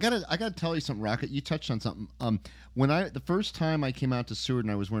 I gotta tell you something, Rocket. You touched on something. When the first time I came out to Seward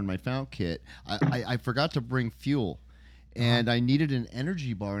and I was wearing my Fount kit, I forgot to bring fuel, and I needed an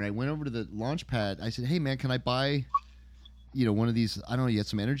energy bar. And I went over to the Launchpad. I said, "Hey man, can I buy, one of these? I don't know. You had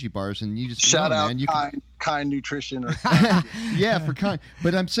some energy bars, and you just Shout out man, you Kind Nutrition. Or yeah, for Kind.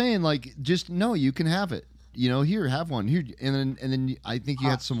 But I'm saying like, just no, you can have it. Here, have one here, and then I think you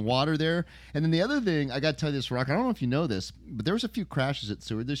had some water there. And then the other thing, I got to tell you this, Rock. I don't know if you know this, but there was a few crashes at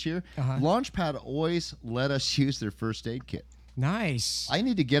Seward this year. Launchpad always let us use their first aid kit. Nice. I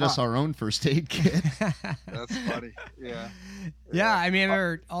need to get us our own first aid kit. That's funny. Yeah. Yeah, I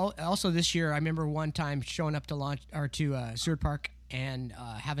remember also this year. I remember one time showing up to Seward Park and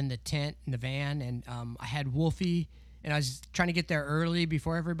having the tent and the van, and I had Wolfie, and I was trying to get there early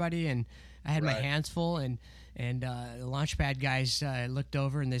before everybody, and I had my hands full, and the Launchpad guys looked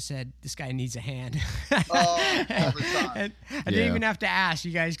over and they said, "This guy needs a hand." All the time. And I didn't even have to ask.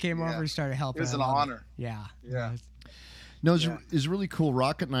 You guys came over and started helping. It was an honor. Yeah. Yeah. No, it's, Yeah. it's really cool.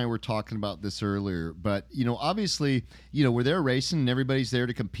 Rocket and I were talking about this earlier, but obviously, we're there racing, and everybody's there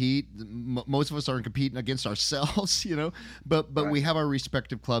to compete. Most of us aren't competing against ourselves, but Right. we have our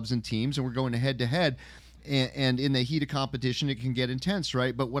respective clubs and teams, and we're going head to head. And in the heat of competition, it can get intense,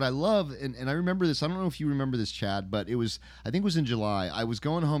 right? But what I love, and I remember this, I don't know if you remember this, Chad, but I think it was in July. I was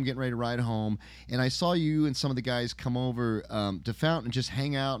going home, getting ready to ride home, and I saw you and some of the guys come over to Fountain and just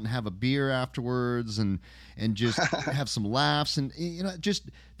hang out and have a beer afterwards, and just have some laughs, and just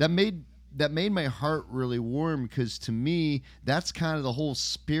that made my heart really warm, because to me, that's kind of the whole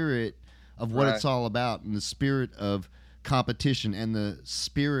spirit of what Right. it's all about, and the spirit of competition and the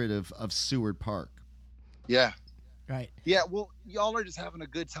spirit of Seward Park. Yeah. Right. Yeah. Well, y'all are just having a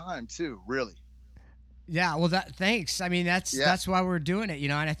good time too, really. Yeah, well, thanks. I mean, that's Yeah. that's why we're doing it,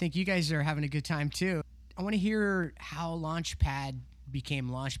 and I think you guys are having a good time too. I want to hear how Launchpad became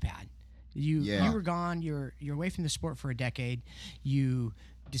Launchpad. You were gone. You're away from the sport for a decade. You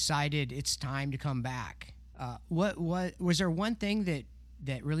decided it's time to come back. What was there one thing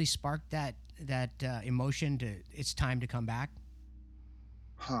that really sparked that emotion to it's time to come back?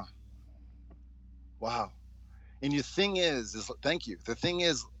 Huh. Wow. And the thing is thank you. The thing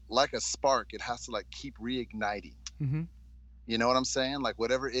is, like a spark, it has to like keep reigniting. Mm-hmm. You know what I'm saying? Like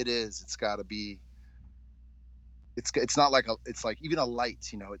whatever it is, it's got to be. It's not like it's like even a light.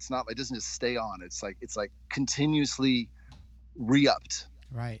 It's not. It doesn't just stay on. It's like continuously re-upped,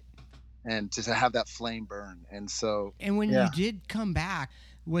 Right. and to have that flame burn. And so. And when Yeah. you did come back,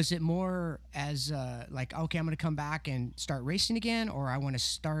 was it more as like, okay, I'm going to come back and start racing again, or I want to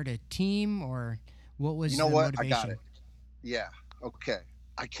start a team, or what was You know the what? motivation? I got it. Yeah. Okay.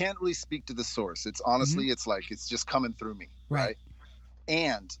 I can't really speak to the source. It's honestly, it's like it's just coming through me, Right. right?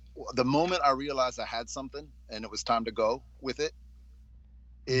 And the moment I realized I had something and it was time to go with it,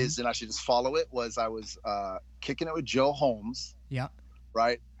 and I should just follow it, was I was kicking it with Joe Holmes, Yeah.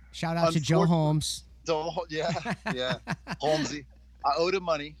 right? Shout out to Joe Unfortunately- Holmes. So yeah, Holmesy. I owed him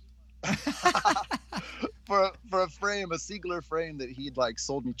money for a frame, a Siegler frame that he'd like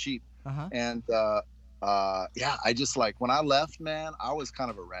sold me cheap. Uh-huh. And I just like when I left, man, I was kind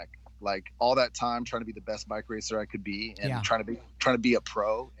of a wreck. Like all that time trying to be the best bike racer I could be, and Yeah. trying to be a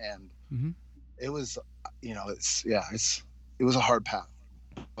pro, and Mhm. it was, it was a hard path.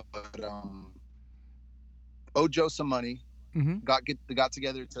 But owed Joe some money, Mhm. got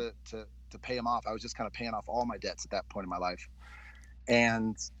together to pay him off. I was just kind of paying off all my debts at that point in my life,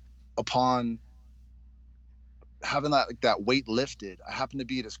 and upon having that weight lifted, I happened to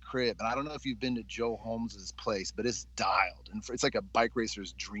be at his crib, and I don't know if you've been to Joe Holmes's place, but it's dialed, and it's like a bike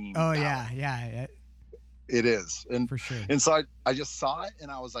racer's dream. Oh dialed. yeah, It is, and for sure. and so I just saw it, and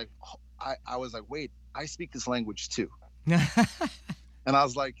I was like, wait, I speak this language too, and I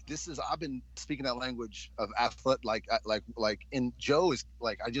was like, I've been speaking that language of athlete, and Joe is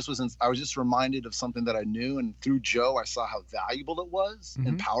like, I was just reminded of something that I knew, and through Joe, I saw how valuable it was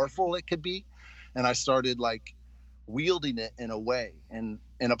and powerful it could be, and I started like wielding it in a way, and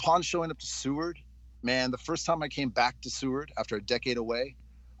upon showing up to Seward, man, the first time I came back to Seward after a decade away,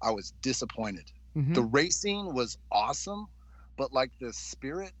 I was disappointed. Mhm. The racing was awesome, but like the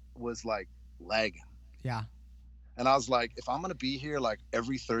spirit was like lagging. Yeah. And I was like, if I'm gonna be here like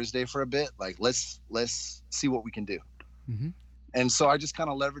every Thursday for a bit, like let's see what we can do. Mhm. And so I just kind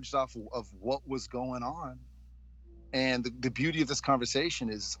of leveraged off of what was going on. And the beauty of this conversation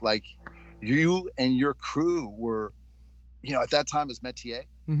is like you and your crew were, at that time it was Metier,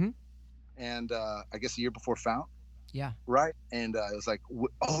 Mhm. and I guess a year before Fount, Yeah. right? And it was like,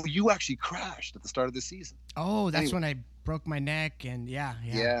 oh, you actually crashed at the start of the season. Oh, that's Anyway. when I broke my neck, and yeah.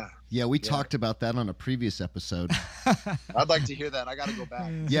 Yeah, we talked about that on a previous episode. I'd like to hear that. I got to go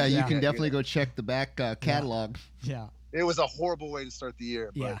back. Yeah, you Yeah. can definitely go check the back catalog. Yeah. It was a horrible way to start the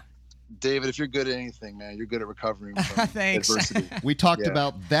year. But Yeah. David, if you're good at anything, man, you're good at recovering from Thanks. adversity. We talked Yeah.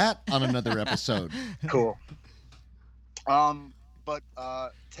 about that on another episode. Cool. But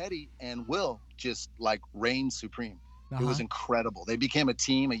Teddy and Will just like reigned supreme. It was Uh-huh. incredible. They became a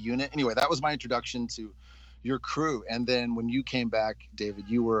team, a unit. Anyway, that was my introduction to your crew. And then when you came back, David,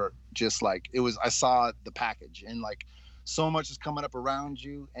 you were just like, I saw the package, and like so much is coming up around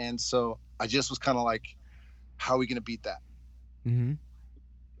you. And so I just was kind of like, how are we going to beat that? Mhm.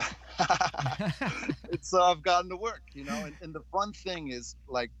 And so I've gotten to work, and the fun thing is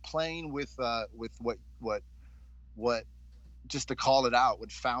like playing with what just to call it out,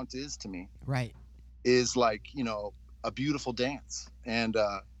 what Fount is to me Right. is like, a beautiful dance. And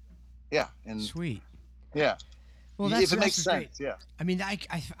and Sweet. yeah. Well, If that's it makes great. sense, yeah. I mean,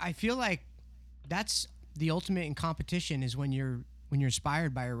 I feel like that's the ultimate in competition is when you're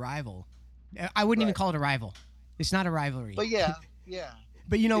inspired by a rival. I wouldn't even Right. call it a rival. It's not a rivalry. But yeah, yeah.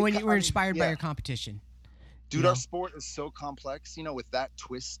 But you know, when you were I mean, inspired by yeah. your competition. Dude, you our know? sport is so complex, you know, with that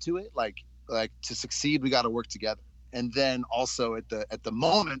twist to it. Like to succeed, we got to work together. And then also at the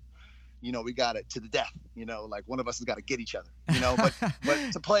moment, you know, we got it to the death, you know, like one of us has got to get each other, you know, but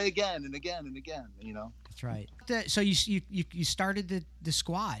to play again and again and again, you know. That's right. So you started the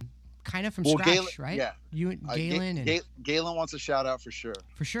squad kind of from Well, scratch, Galen, right? yeah. You and Galen and Galen wants a shout out for sure.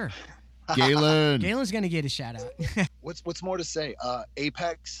 for sure. Galen. Galen's gonna get a shout out. What's more to say?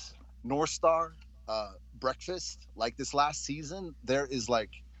 Apex, North Star, Breakfast. Like this last season, there is like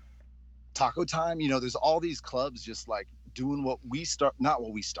Taco Time. You know, there's all these clubs just like doing not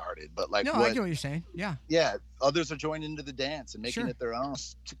what we started, but like No, I get what you're saying. Yeah. yeah, others are joining into the dance and making Sure. it their own.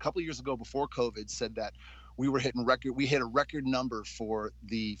 A couple of years ago, before COVID, said that we hit a record number for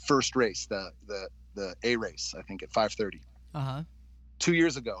the first race, the A race, I think at 5:30. 2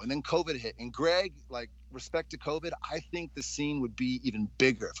 years ago, and then COVID hit. And Greg, like, respect to COVID, I think the scene would be even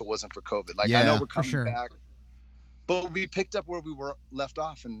bigger if it wasn't for COVID. Like, I know Yeah, we're coming sure. back, but we picked up where we were left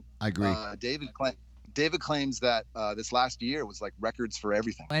off. And I agree. David claims that this last year was like records for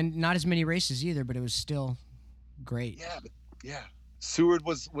everything. And not as many races either, but it was still great. Yeah. Seward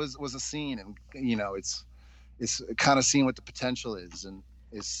was a scene, and you know, it's kind of seeing what the potential is, and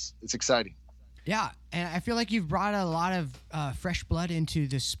it's exciting. Yeah, and I feel like you've brought a lot of fresh blood into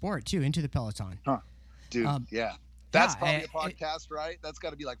the sport too, into the peloton. Dude, Yeah, that's probably a it- podcast, right? That's got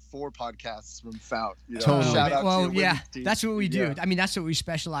to be like 4 podcasts from Fount. You know? Totally. Shout out to Well, your yeah, women's team. that's what we do. Yeah. I mean, that's what we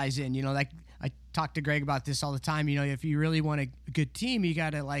specialize in. You know, like I talk to Greg about this all the time. You know, if you really want a good team, you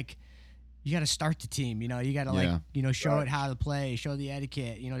gotta start the team. You know, you gotta Yeah. show Right. it how to play, show the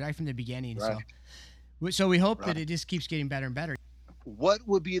etiquette. You know, right from the beginning. Right. So we hope that Right. it just keeps getting better and better. What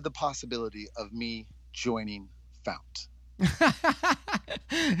would be the possibility of me joining Fount?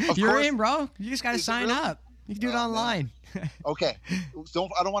 You're course. in, bro. You just gotta Is it sign really? up. You can do it Oh, online. Okay,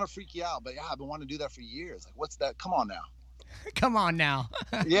 I don't want to freak you out, but yeah, I've been wanting to do that for years. Like, what's that? Come on now. Come on now.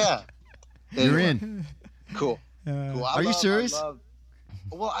 Yeah, You're Anyway, in. Cool. Cool. Are you serious?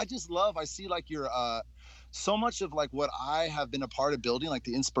 I see like you're so much of like what I have been a part of building, like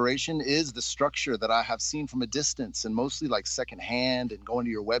the inspiration is the structure that I have seen from a distance, and mostly like secondhand, and going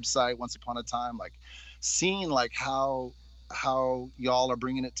to your website once upon a time, like seeing like how y'all are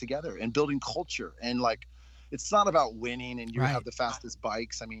bringing it together and building culture. And like, it's not about winning and you Right. have the fastest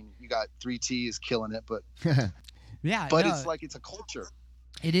bikes. I mean, you got 3T is killing it, but Yeah, but no, it's like, it's a culture.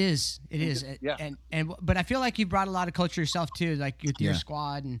 it is. It is. Yeah. But I feel like you brought a lot of culture yourself too, like with your Yeah.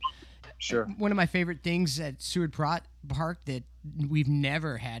 squad. And Sure. one of my favorite things at Seward Park that we've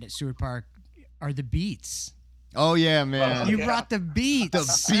never had at Seward Park are the beats. Oh yeah, man. You yeah. brought the beats.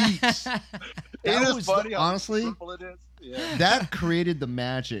 The beats. It That is was funny how honestly- simple it is. Yeah. That created the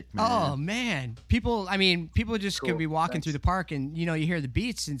magic, man. Oh man, people just could Cool. be walking Thanks. through the park and you hear the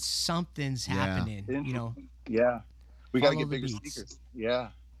beats and something's Yeah. happening. Yeah. We got to Follow get the bigger beats. speakers. Yeah.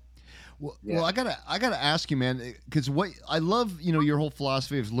 Well, Yeah. well, I gotta ask you, man, because what I love, your whole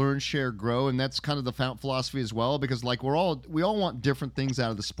philosophy of learn, share, grow, and that's kind of the Fount philosophy as well. Because like we all want different things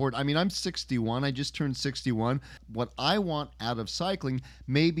out of the sport. I mean, I'm 61. I just turned 61. What I want out of cycling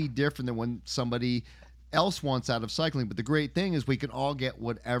may be different than when somebody else wants out of cycling. But the great thing is we can all get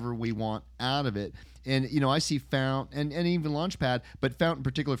whatever we want out of it. And, I see Fount and even Launchpad, but Fount in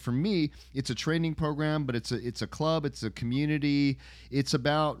particular for me, it's a training program, but it's a club, it's a community. It's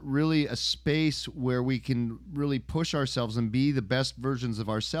about really a space where we can really push ourselves and be the best versions of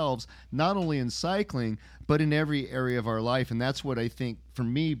ourselves, not only in cycling, but in every area of our life. And that's what I think, for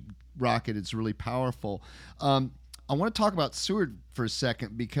me, Rocket, it's really powerful. I want to talk about Seward for a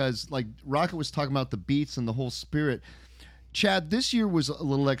second because, like Rocket was talking about the beats and the whole spirit. Chad, this year was a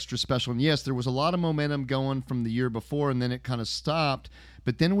little extra special. And yes, there was a lot of momentum going from the year before, and then it kind of stopped.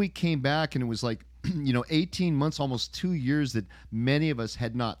 But then we came back, and it was like, 18 months, almost 2 years that many of us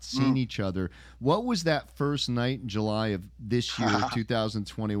had not seen each other. What was that first night in July of this year,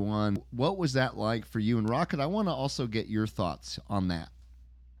 2021? What was that like for you? And Rocket, I want to also get your thoughts on that.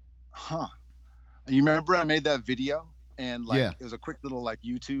 Huh. You remember I made that video, and like Yeah. it was a quick little like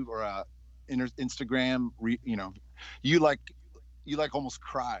YouTube or Instagram, you like almost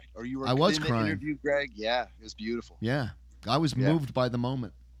cried, or you were I was in crying. the interview, Greg. Yeah, it was beautiful. Yeah, I was Yeah. moved by the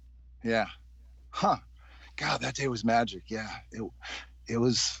moment. Yeah. Huh. God, that day was magic. Yeah. It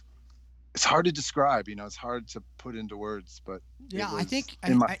was, it's hard to describe, it's hard to put into words, but it Yeah, I was think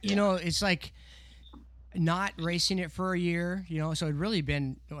in my- it's like not racing it for a year, so it'd really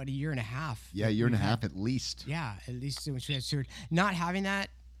been a year and a half. Yeah, a year and a half at least. Yeah, at least it was Seward. Not having that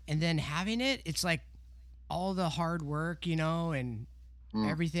and then having it, it's like all the hard work, and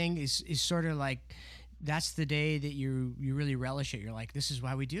everything is sort of like that's the day that you really relish it. You're like, this is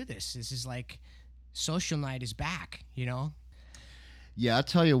why we do this. This is like social night is back, you know? Yeah, I'll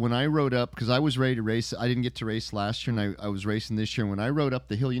tell you, when I rode up, because I was ready to race, I didn't get to race last year, and I was racing this year. And when I rode up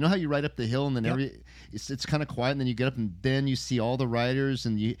the hill, you know how you ride up the hill, and then it's kind of quiet, and then you get up, and then you see all the riders,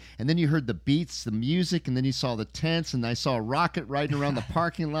 and then you heard the beats, the music, and then you saw the tents, and I saw a Rocket riding around the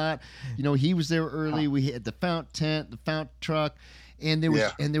parking lot. You know, he was there early. We had the Fount tent, the Fount truck, and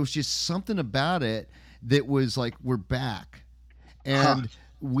there was just something about it that was like, we're back, and.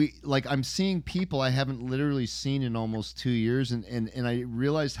 I'm seeing people I haven't literally seen in almost 2 years, and I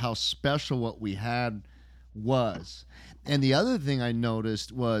realized how special what we had was. And the other thing I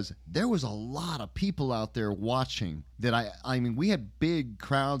noticed was there was a lot of people out there watching that I mean, we had big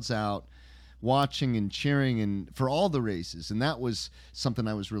crowds out watching and cheering and for all the races, and that was something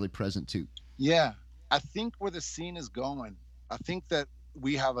I was really present to. Yeah, I think where the scene is going, I think that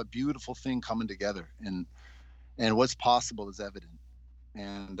we have a beautiful thing coming together, and what's possible is evident.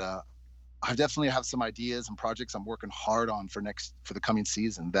 And I definitely have some ideas and projects I'm working hard on for the coming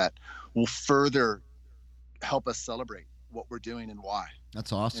season that will further help us celebrate what we're doing and why.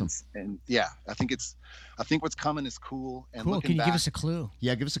 That's awesome. And yeah, I think what's coming is cool. And cool. Can you give us a clue?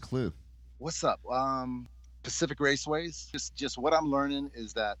 Yeah, give us a clue. What's up? Pacific Raceways. Just what I'm learning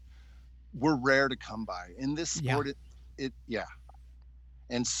is that we're rare to come by in this sport. Yeah.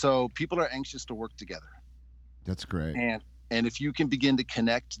 And so people are anxious to work together. That's great. And if you can begin to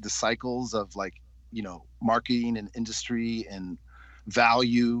connect the cycles of, like, you know, marketing and industry and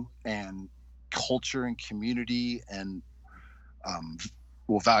value and culture and community and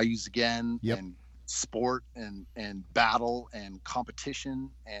values again, and sport and battle and competition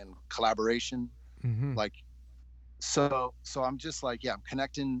and collaboration, like, so I'm just like, I'm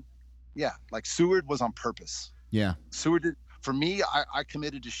connecting. Yeah, like Seward was on purpose. Yeah, Seward did. For me, I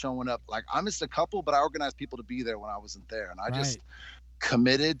committed to showing up. Like, I missed a couple, but I organized people to be there when I wasn't there. And I just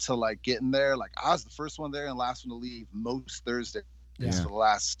committed to, like, getting there. Like, I was the first one there and last one to leave most Thursdays for the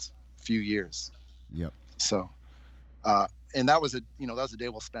last few years. Yep. So, and that was a day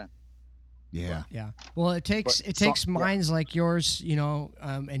well spent. Yeah. Yeah. Well, it takes minds like yours, you know,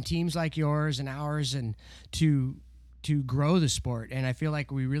 and teams like yours and ours, and to grow the sport. And I feel like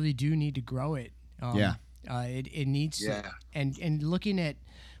we really do need to grow it. It needs to, and looking at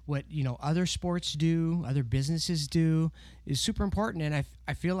what, you know, other sports do, other businesses do, is super important. And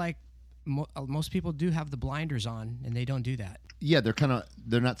I feel like most people do have the blinders on, and they don't do that. Yeah,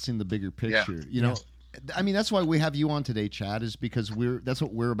 they're not seeing the bigger picture. You know, I mean, that's why we have you on today, Chad, is because that's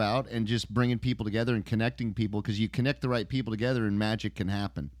what we're about, and just bringing people together and connecting people, because you connect the right people together and magic can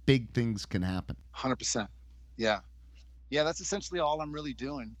happen. Big things can happen. 100%. Yeah. Yeah, that's essentially all I'm really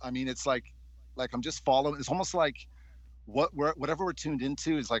doing. I mean, it's like I'm just following. It's almost like whatever we're tuned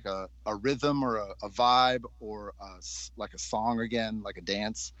into is like a rhythm or a vibe or like a song again, like a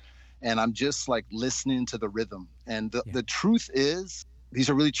dance. And I'm just like listening to the rhythm. And the truth is, these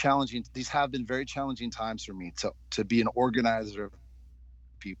are really challenging. These have been very challenging times for me to be an organizer of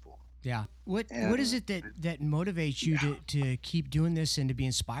people. Yeah. What is it that motivates you to keep doing this and to be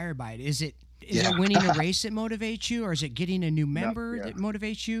inspired by it? Is it winning a race that motivates you, or is it getting a new member that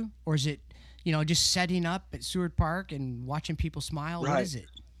motivates you, or is it, you know, just setting up at Seward Park and watching people smile? Right. What is it?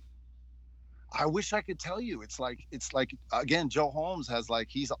 I wish I could tell you. It's like again, Joe Holmes has, like,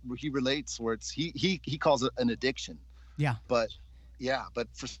 he relates where it's he calls it an addiction. Yeah. But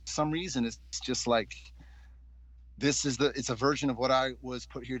for some reason it's just like, it's a version of what I was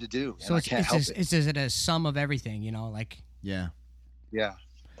put here to do. So I can't help it. Is it a sum of everything, you know, like? Yeah. Yeah.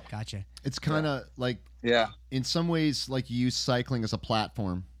 Gotcha. It's kind of like, in some ways, like, you use cycling as a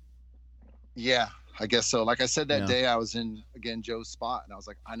platform. Yeah, I guess so. Like I said, that day I was in, again, Joe's spot, and I was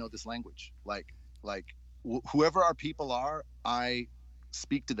like, I know this language. Like whoever our people are, I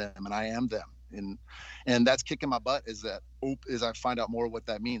speak to them and I am them. And that's kicking my butt as I find out more what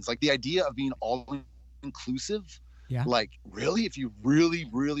that means. Like, the idea of being all inclusive. Yeah. Like, really, if you really,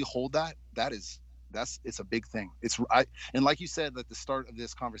 really hold it's a big thing. And like you said at the start of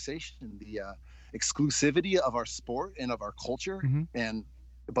this conversation, the exclusivity of our sport and of our culture,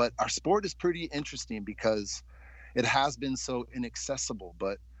 but our sport is pretty interesting because it has been so inaccessible.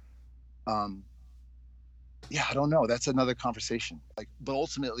 But I don't know. That's another conversation. Like, but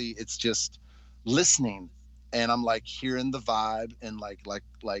ultimately, it's just listening, and I'm like hearing the vibe and like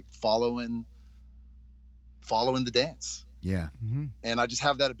following the dance. Yeah. Mm-hmm. And I just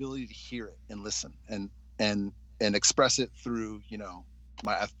have that ability to hear it and listen and express it through, you know,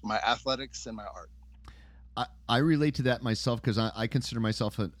 my athletics and my art. I relate to that myself because I consider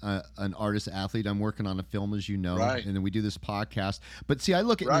myself an artist athlete. I'm working on a film, as you know, Right. and then we do this podcast. But see, I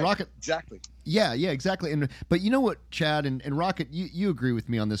look at Right. Rocket. Exactly. Yeah, exactly. But you know what, Chad and Rocket, you agree with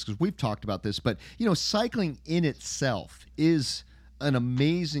me on this because we've talked about this. But you know, cycling in itself is an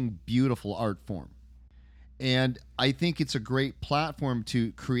amazing, beautiful art form. And I think it's a great platform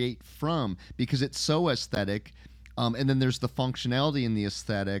to create from because it's so aesthetic. And then there's the functionality in the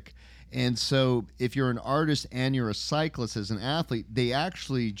aesthetic. And so if you're an artist and you're a cyclist as an athlete, they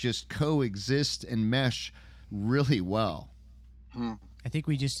actually just coexist and mesh really well. I think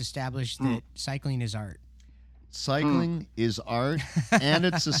we just established that cycling is art. Cycling is art, and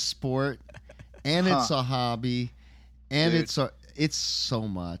it's a sport, and it's a hobby, and Dude. it's so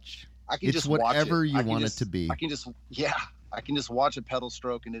much. I can It's just watch whatever it. you I can want it just- to be. I can just watch a pedal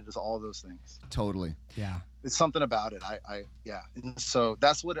stroke, and it is all those things. Totally. Yeah. It's something about it. Yeah. And so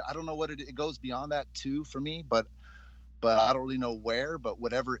that's what I don't know what it goes beyond that too for me, but I don't really know where. But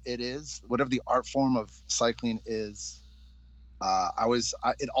whatever it is, whatever the art form of cycling is,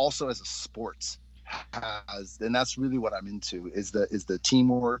 it also as a sport has, and that's really what I'm into is the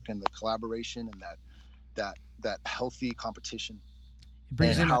teamwork and the collaboration and that healthy competition. It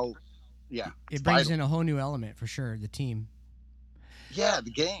brings And in how, yeah, it it's brings vital. in a whole new element for sure. The team. Yeah,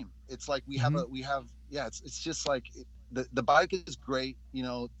 the game. It's like we have it's just like the bike is great, you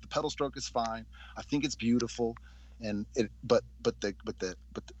know, the pedal stroke is fine. I think it's beautiful, and but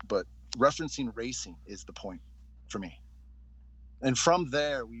referencing racing is the point for me. And from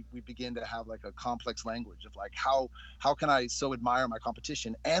there we begin to have like a complex language of like how can I so admire my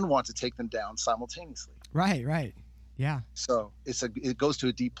competition and want to take them down simultaneously. Right. Yeah. So it goes to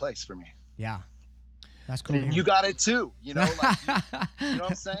a deep place for me. Yeah. That's cool. And you got it too, you know, like you know what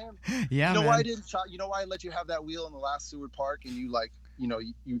I'm saying? Yeah. You know man. why I didn't? You know why I let you have that wheel in the last Seward Park, and you like, you know,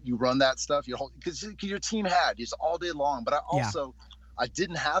 you run that stuff. Because your team had just all day long. But I also, I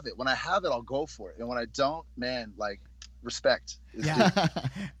didn't have it. When I have it, I'll go for it. And when I don't, man, like respect. is due. Yeah,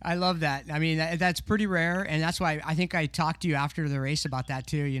 I love that. I mean, that's pretty rare, and that's why I think I talked to you after the race about that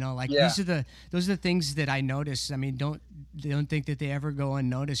too. You know, like those are the things that I notice. I mean, don't think that they ever go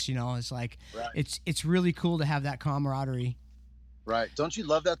unnoticed. You know, it's like it's really cool to have that camaraderie. Right? Don't you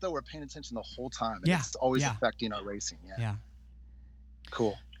love that though? We're paying attention the whole time. And it's always affecting our racing. Yeah.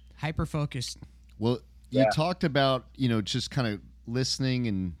 Cool. Hyper focused. Well, you talked about, you know, just kind of listening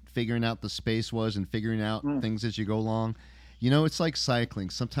and figuring out the space was and figuring out things as you go along. You know, it's like cycling.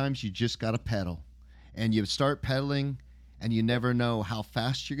 Sometimes you just got to pedal, and you start pedaling and you never know how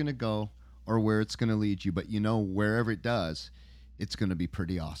fast you're going to go or where it's going to lead you. But you know, wherever it does, it's going to be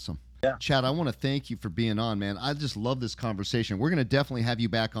pretty awesome. Yeah. Chad, I want to thank you for being on, man. I just love this conversation. We're going to definitely have you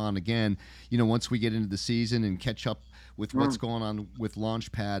back on again, you know, once we get into the season and catch up with what's going on with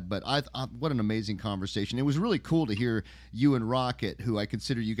Launchpad. But what an amazing conversation. It was really cool to hear you and Rocket, who I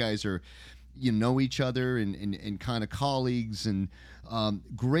consider you guys are, you know, each other and kind of colleagues. And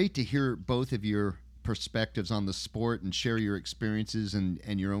great to hear both of your perspectives on the sport and share your experiences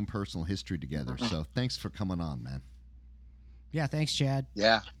and your own personal history together. So thanks for coming on, man. Yeah, thanks, Chad.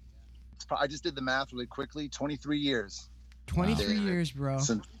 Yeah. I just did the math really quickly. 23 years. 23 years, bro.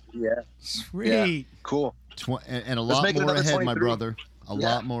 Yeah. Sweet. Yeah. Cool. And a lot more ahead, my brother. A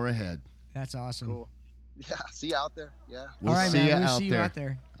lot more ahead. That's awesome. Cool. Yeah. See you out there. Yeah. We'll All right, see man. you We'll out see there. you out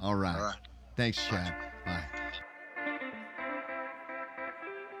there. All right. All right. Thanks, Chad. Bye.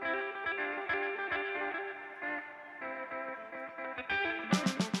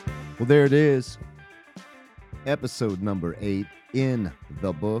 Well, there it is. Episode number 8 in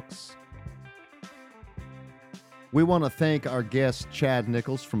the books. We want to thank our guest, Chad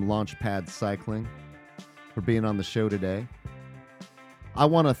Nichols from Launchpad Cycling, for being on the show today. I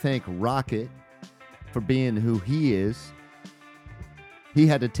want to thank Rocket for being who he is. He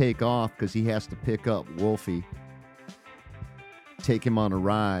had to take off because he has to pick up Wolfie, take him on a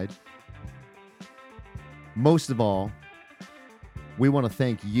ride. Most of all, we want to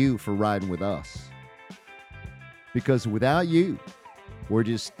thank you for riding with us. Because without you, we're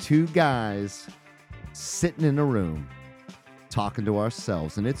just two guys sitting in a room talking to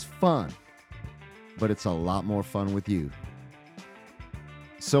ourselves. And it's fun, but it's a lot more fun with you.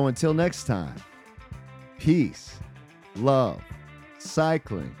 So until next time, peace, love,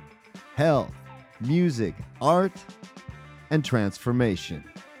 cycling, health, music, art, and transformation.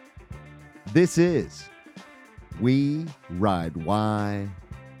 This is We Ride Y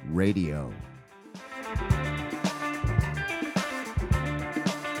Radio.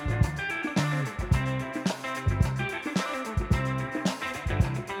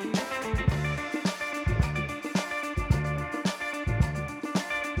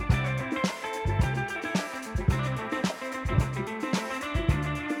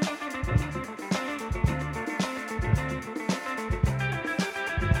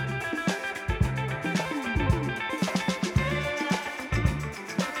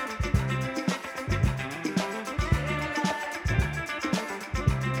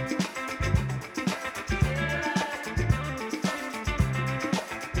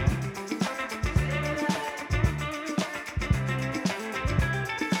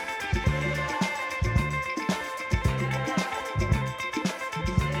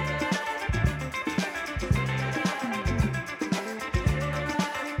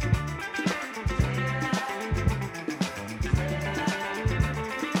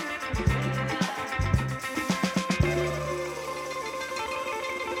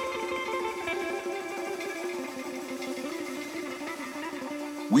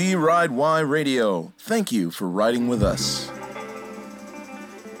 We Ride Y Radio. Thank you for riding with us.